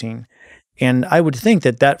protein. And I would think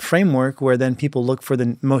that framework, where then people look for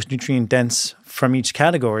the most nutrient dense from each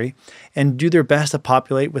category and do their best to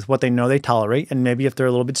populate with what they know they tolerate. And maybe if they're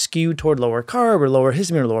a little bit skewed toward lower carb or lower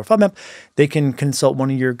histamine or lower FODMAP, they can consult one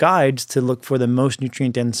of your guides to look for the most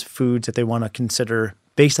nutrient dense foods that they want to consider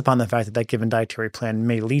based upon the fact that given dietary plan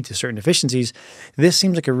may lead to certain deficiencies. This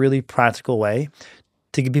seems like a really practical way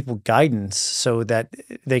to give people guidance so that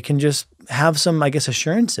they can just have some,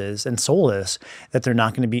 assurances and solace that they're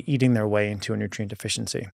not going to be eating their way into a nutrient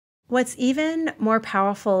deficiency. What's even more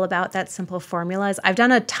powerful about that simple formula is I've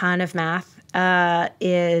done a ton of math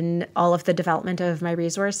in all of the development of my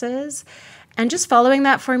resources. And just following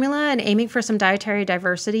that formula and aiming for some dietary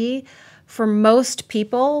diversity, for most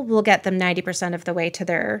people, will get them 90% of the way to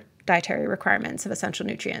their dietary requirements of essential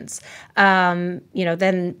nutrients. Then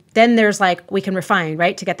there's we can refine,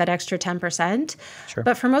 right, to get that extra 10%. Sure.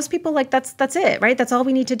 But for most people, that's it, right? That's all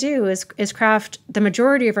we need to do is craft the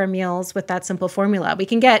majority of our meals with that simple formula. We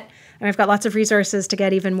can I've got lots of resources to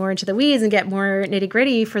get even more into the weeds and get more nitty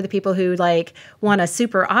gritty for the people who want to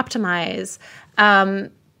super optimize.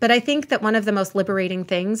 But I think that one of the most liberating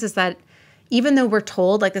things is that even though we're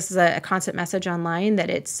told, this is a constant message online, that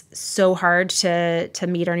it's so hard to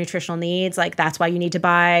meet our nutritional needs, that's why you need to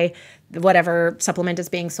buy whatever supplement is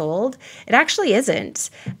being sold, it actually isn't.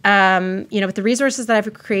 With the resources that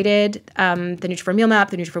I've created, the Nutrivore Meal Map,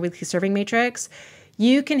 the Nutrivore Weekly Serving Matrix,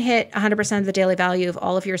 you can hit 100% of the daily value of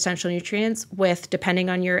all of your essential nutrients with, depending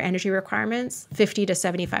on your energy requirements, 50 to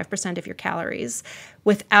 75% of your calories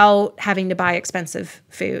without having to buy expensive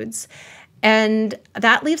foods. And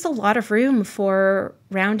that leaves a lot of room for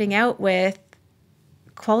rounding out with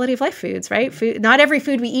quality of life foods, right? Not every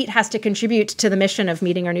food we eat has to contribute to the mission of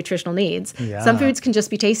meeting our nutritional needs. Yeah. Some foods can just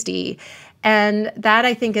be tasty. And that,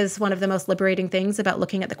 I think, is one of the most liberating things about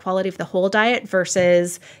looking at the quality of the whole diet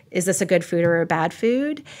versus, is this a good food or a bad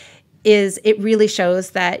food? Is it really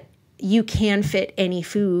shows that you can fit any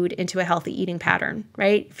food into a healthy eating pattern,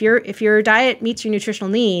 right? If your diet meets your nutritional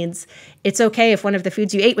needs, it's okay if one of the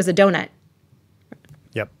foods you ate was a donut.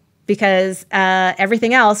 Yep. Because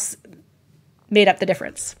everything else made up the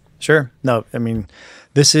difference. Sure. No, I mean,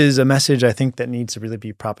 this is a message I think that needs to really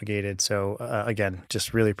be propagated. So again,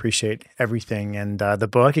 just really appreciate everything. And the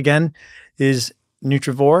book, again, is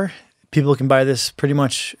Nutrivore. People can buy this pretty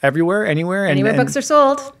much everywhere, anywhere. Anywhere books are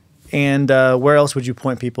sold. And where else would you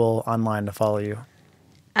point people online to follow you?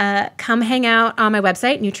 Come hang out on my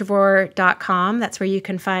website, Nutrivore.com. That's where you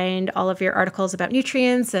can find all of your articles about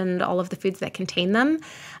nutrients and all of the foods that contain them.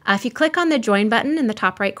 If you click on the join button in the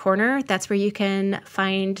top right corner, that's where you can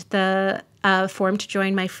find the form to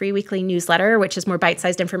join my free weekly newsletter, which is more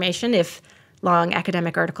bite-sized information if long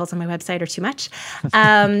academic articles on my website are too much.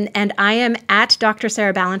 And I am at Dr.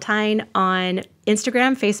 Sarah Ballantyne on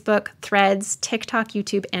Instagram, Facebook, Threads, TikTok,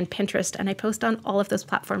 YouTube, and Pinterest. And I post on all of those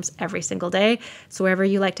platforms every single day. So wherever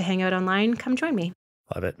you like to hang out online, come join me.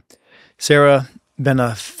 Love it. Sarah, been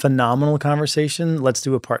a phenomenal conversation. Let's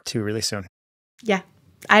do a part 2 really soon. Yeah,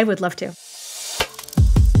 I would love to.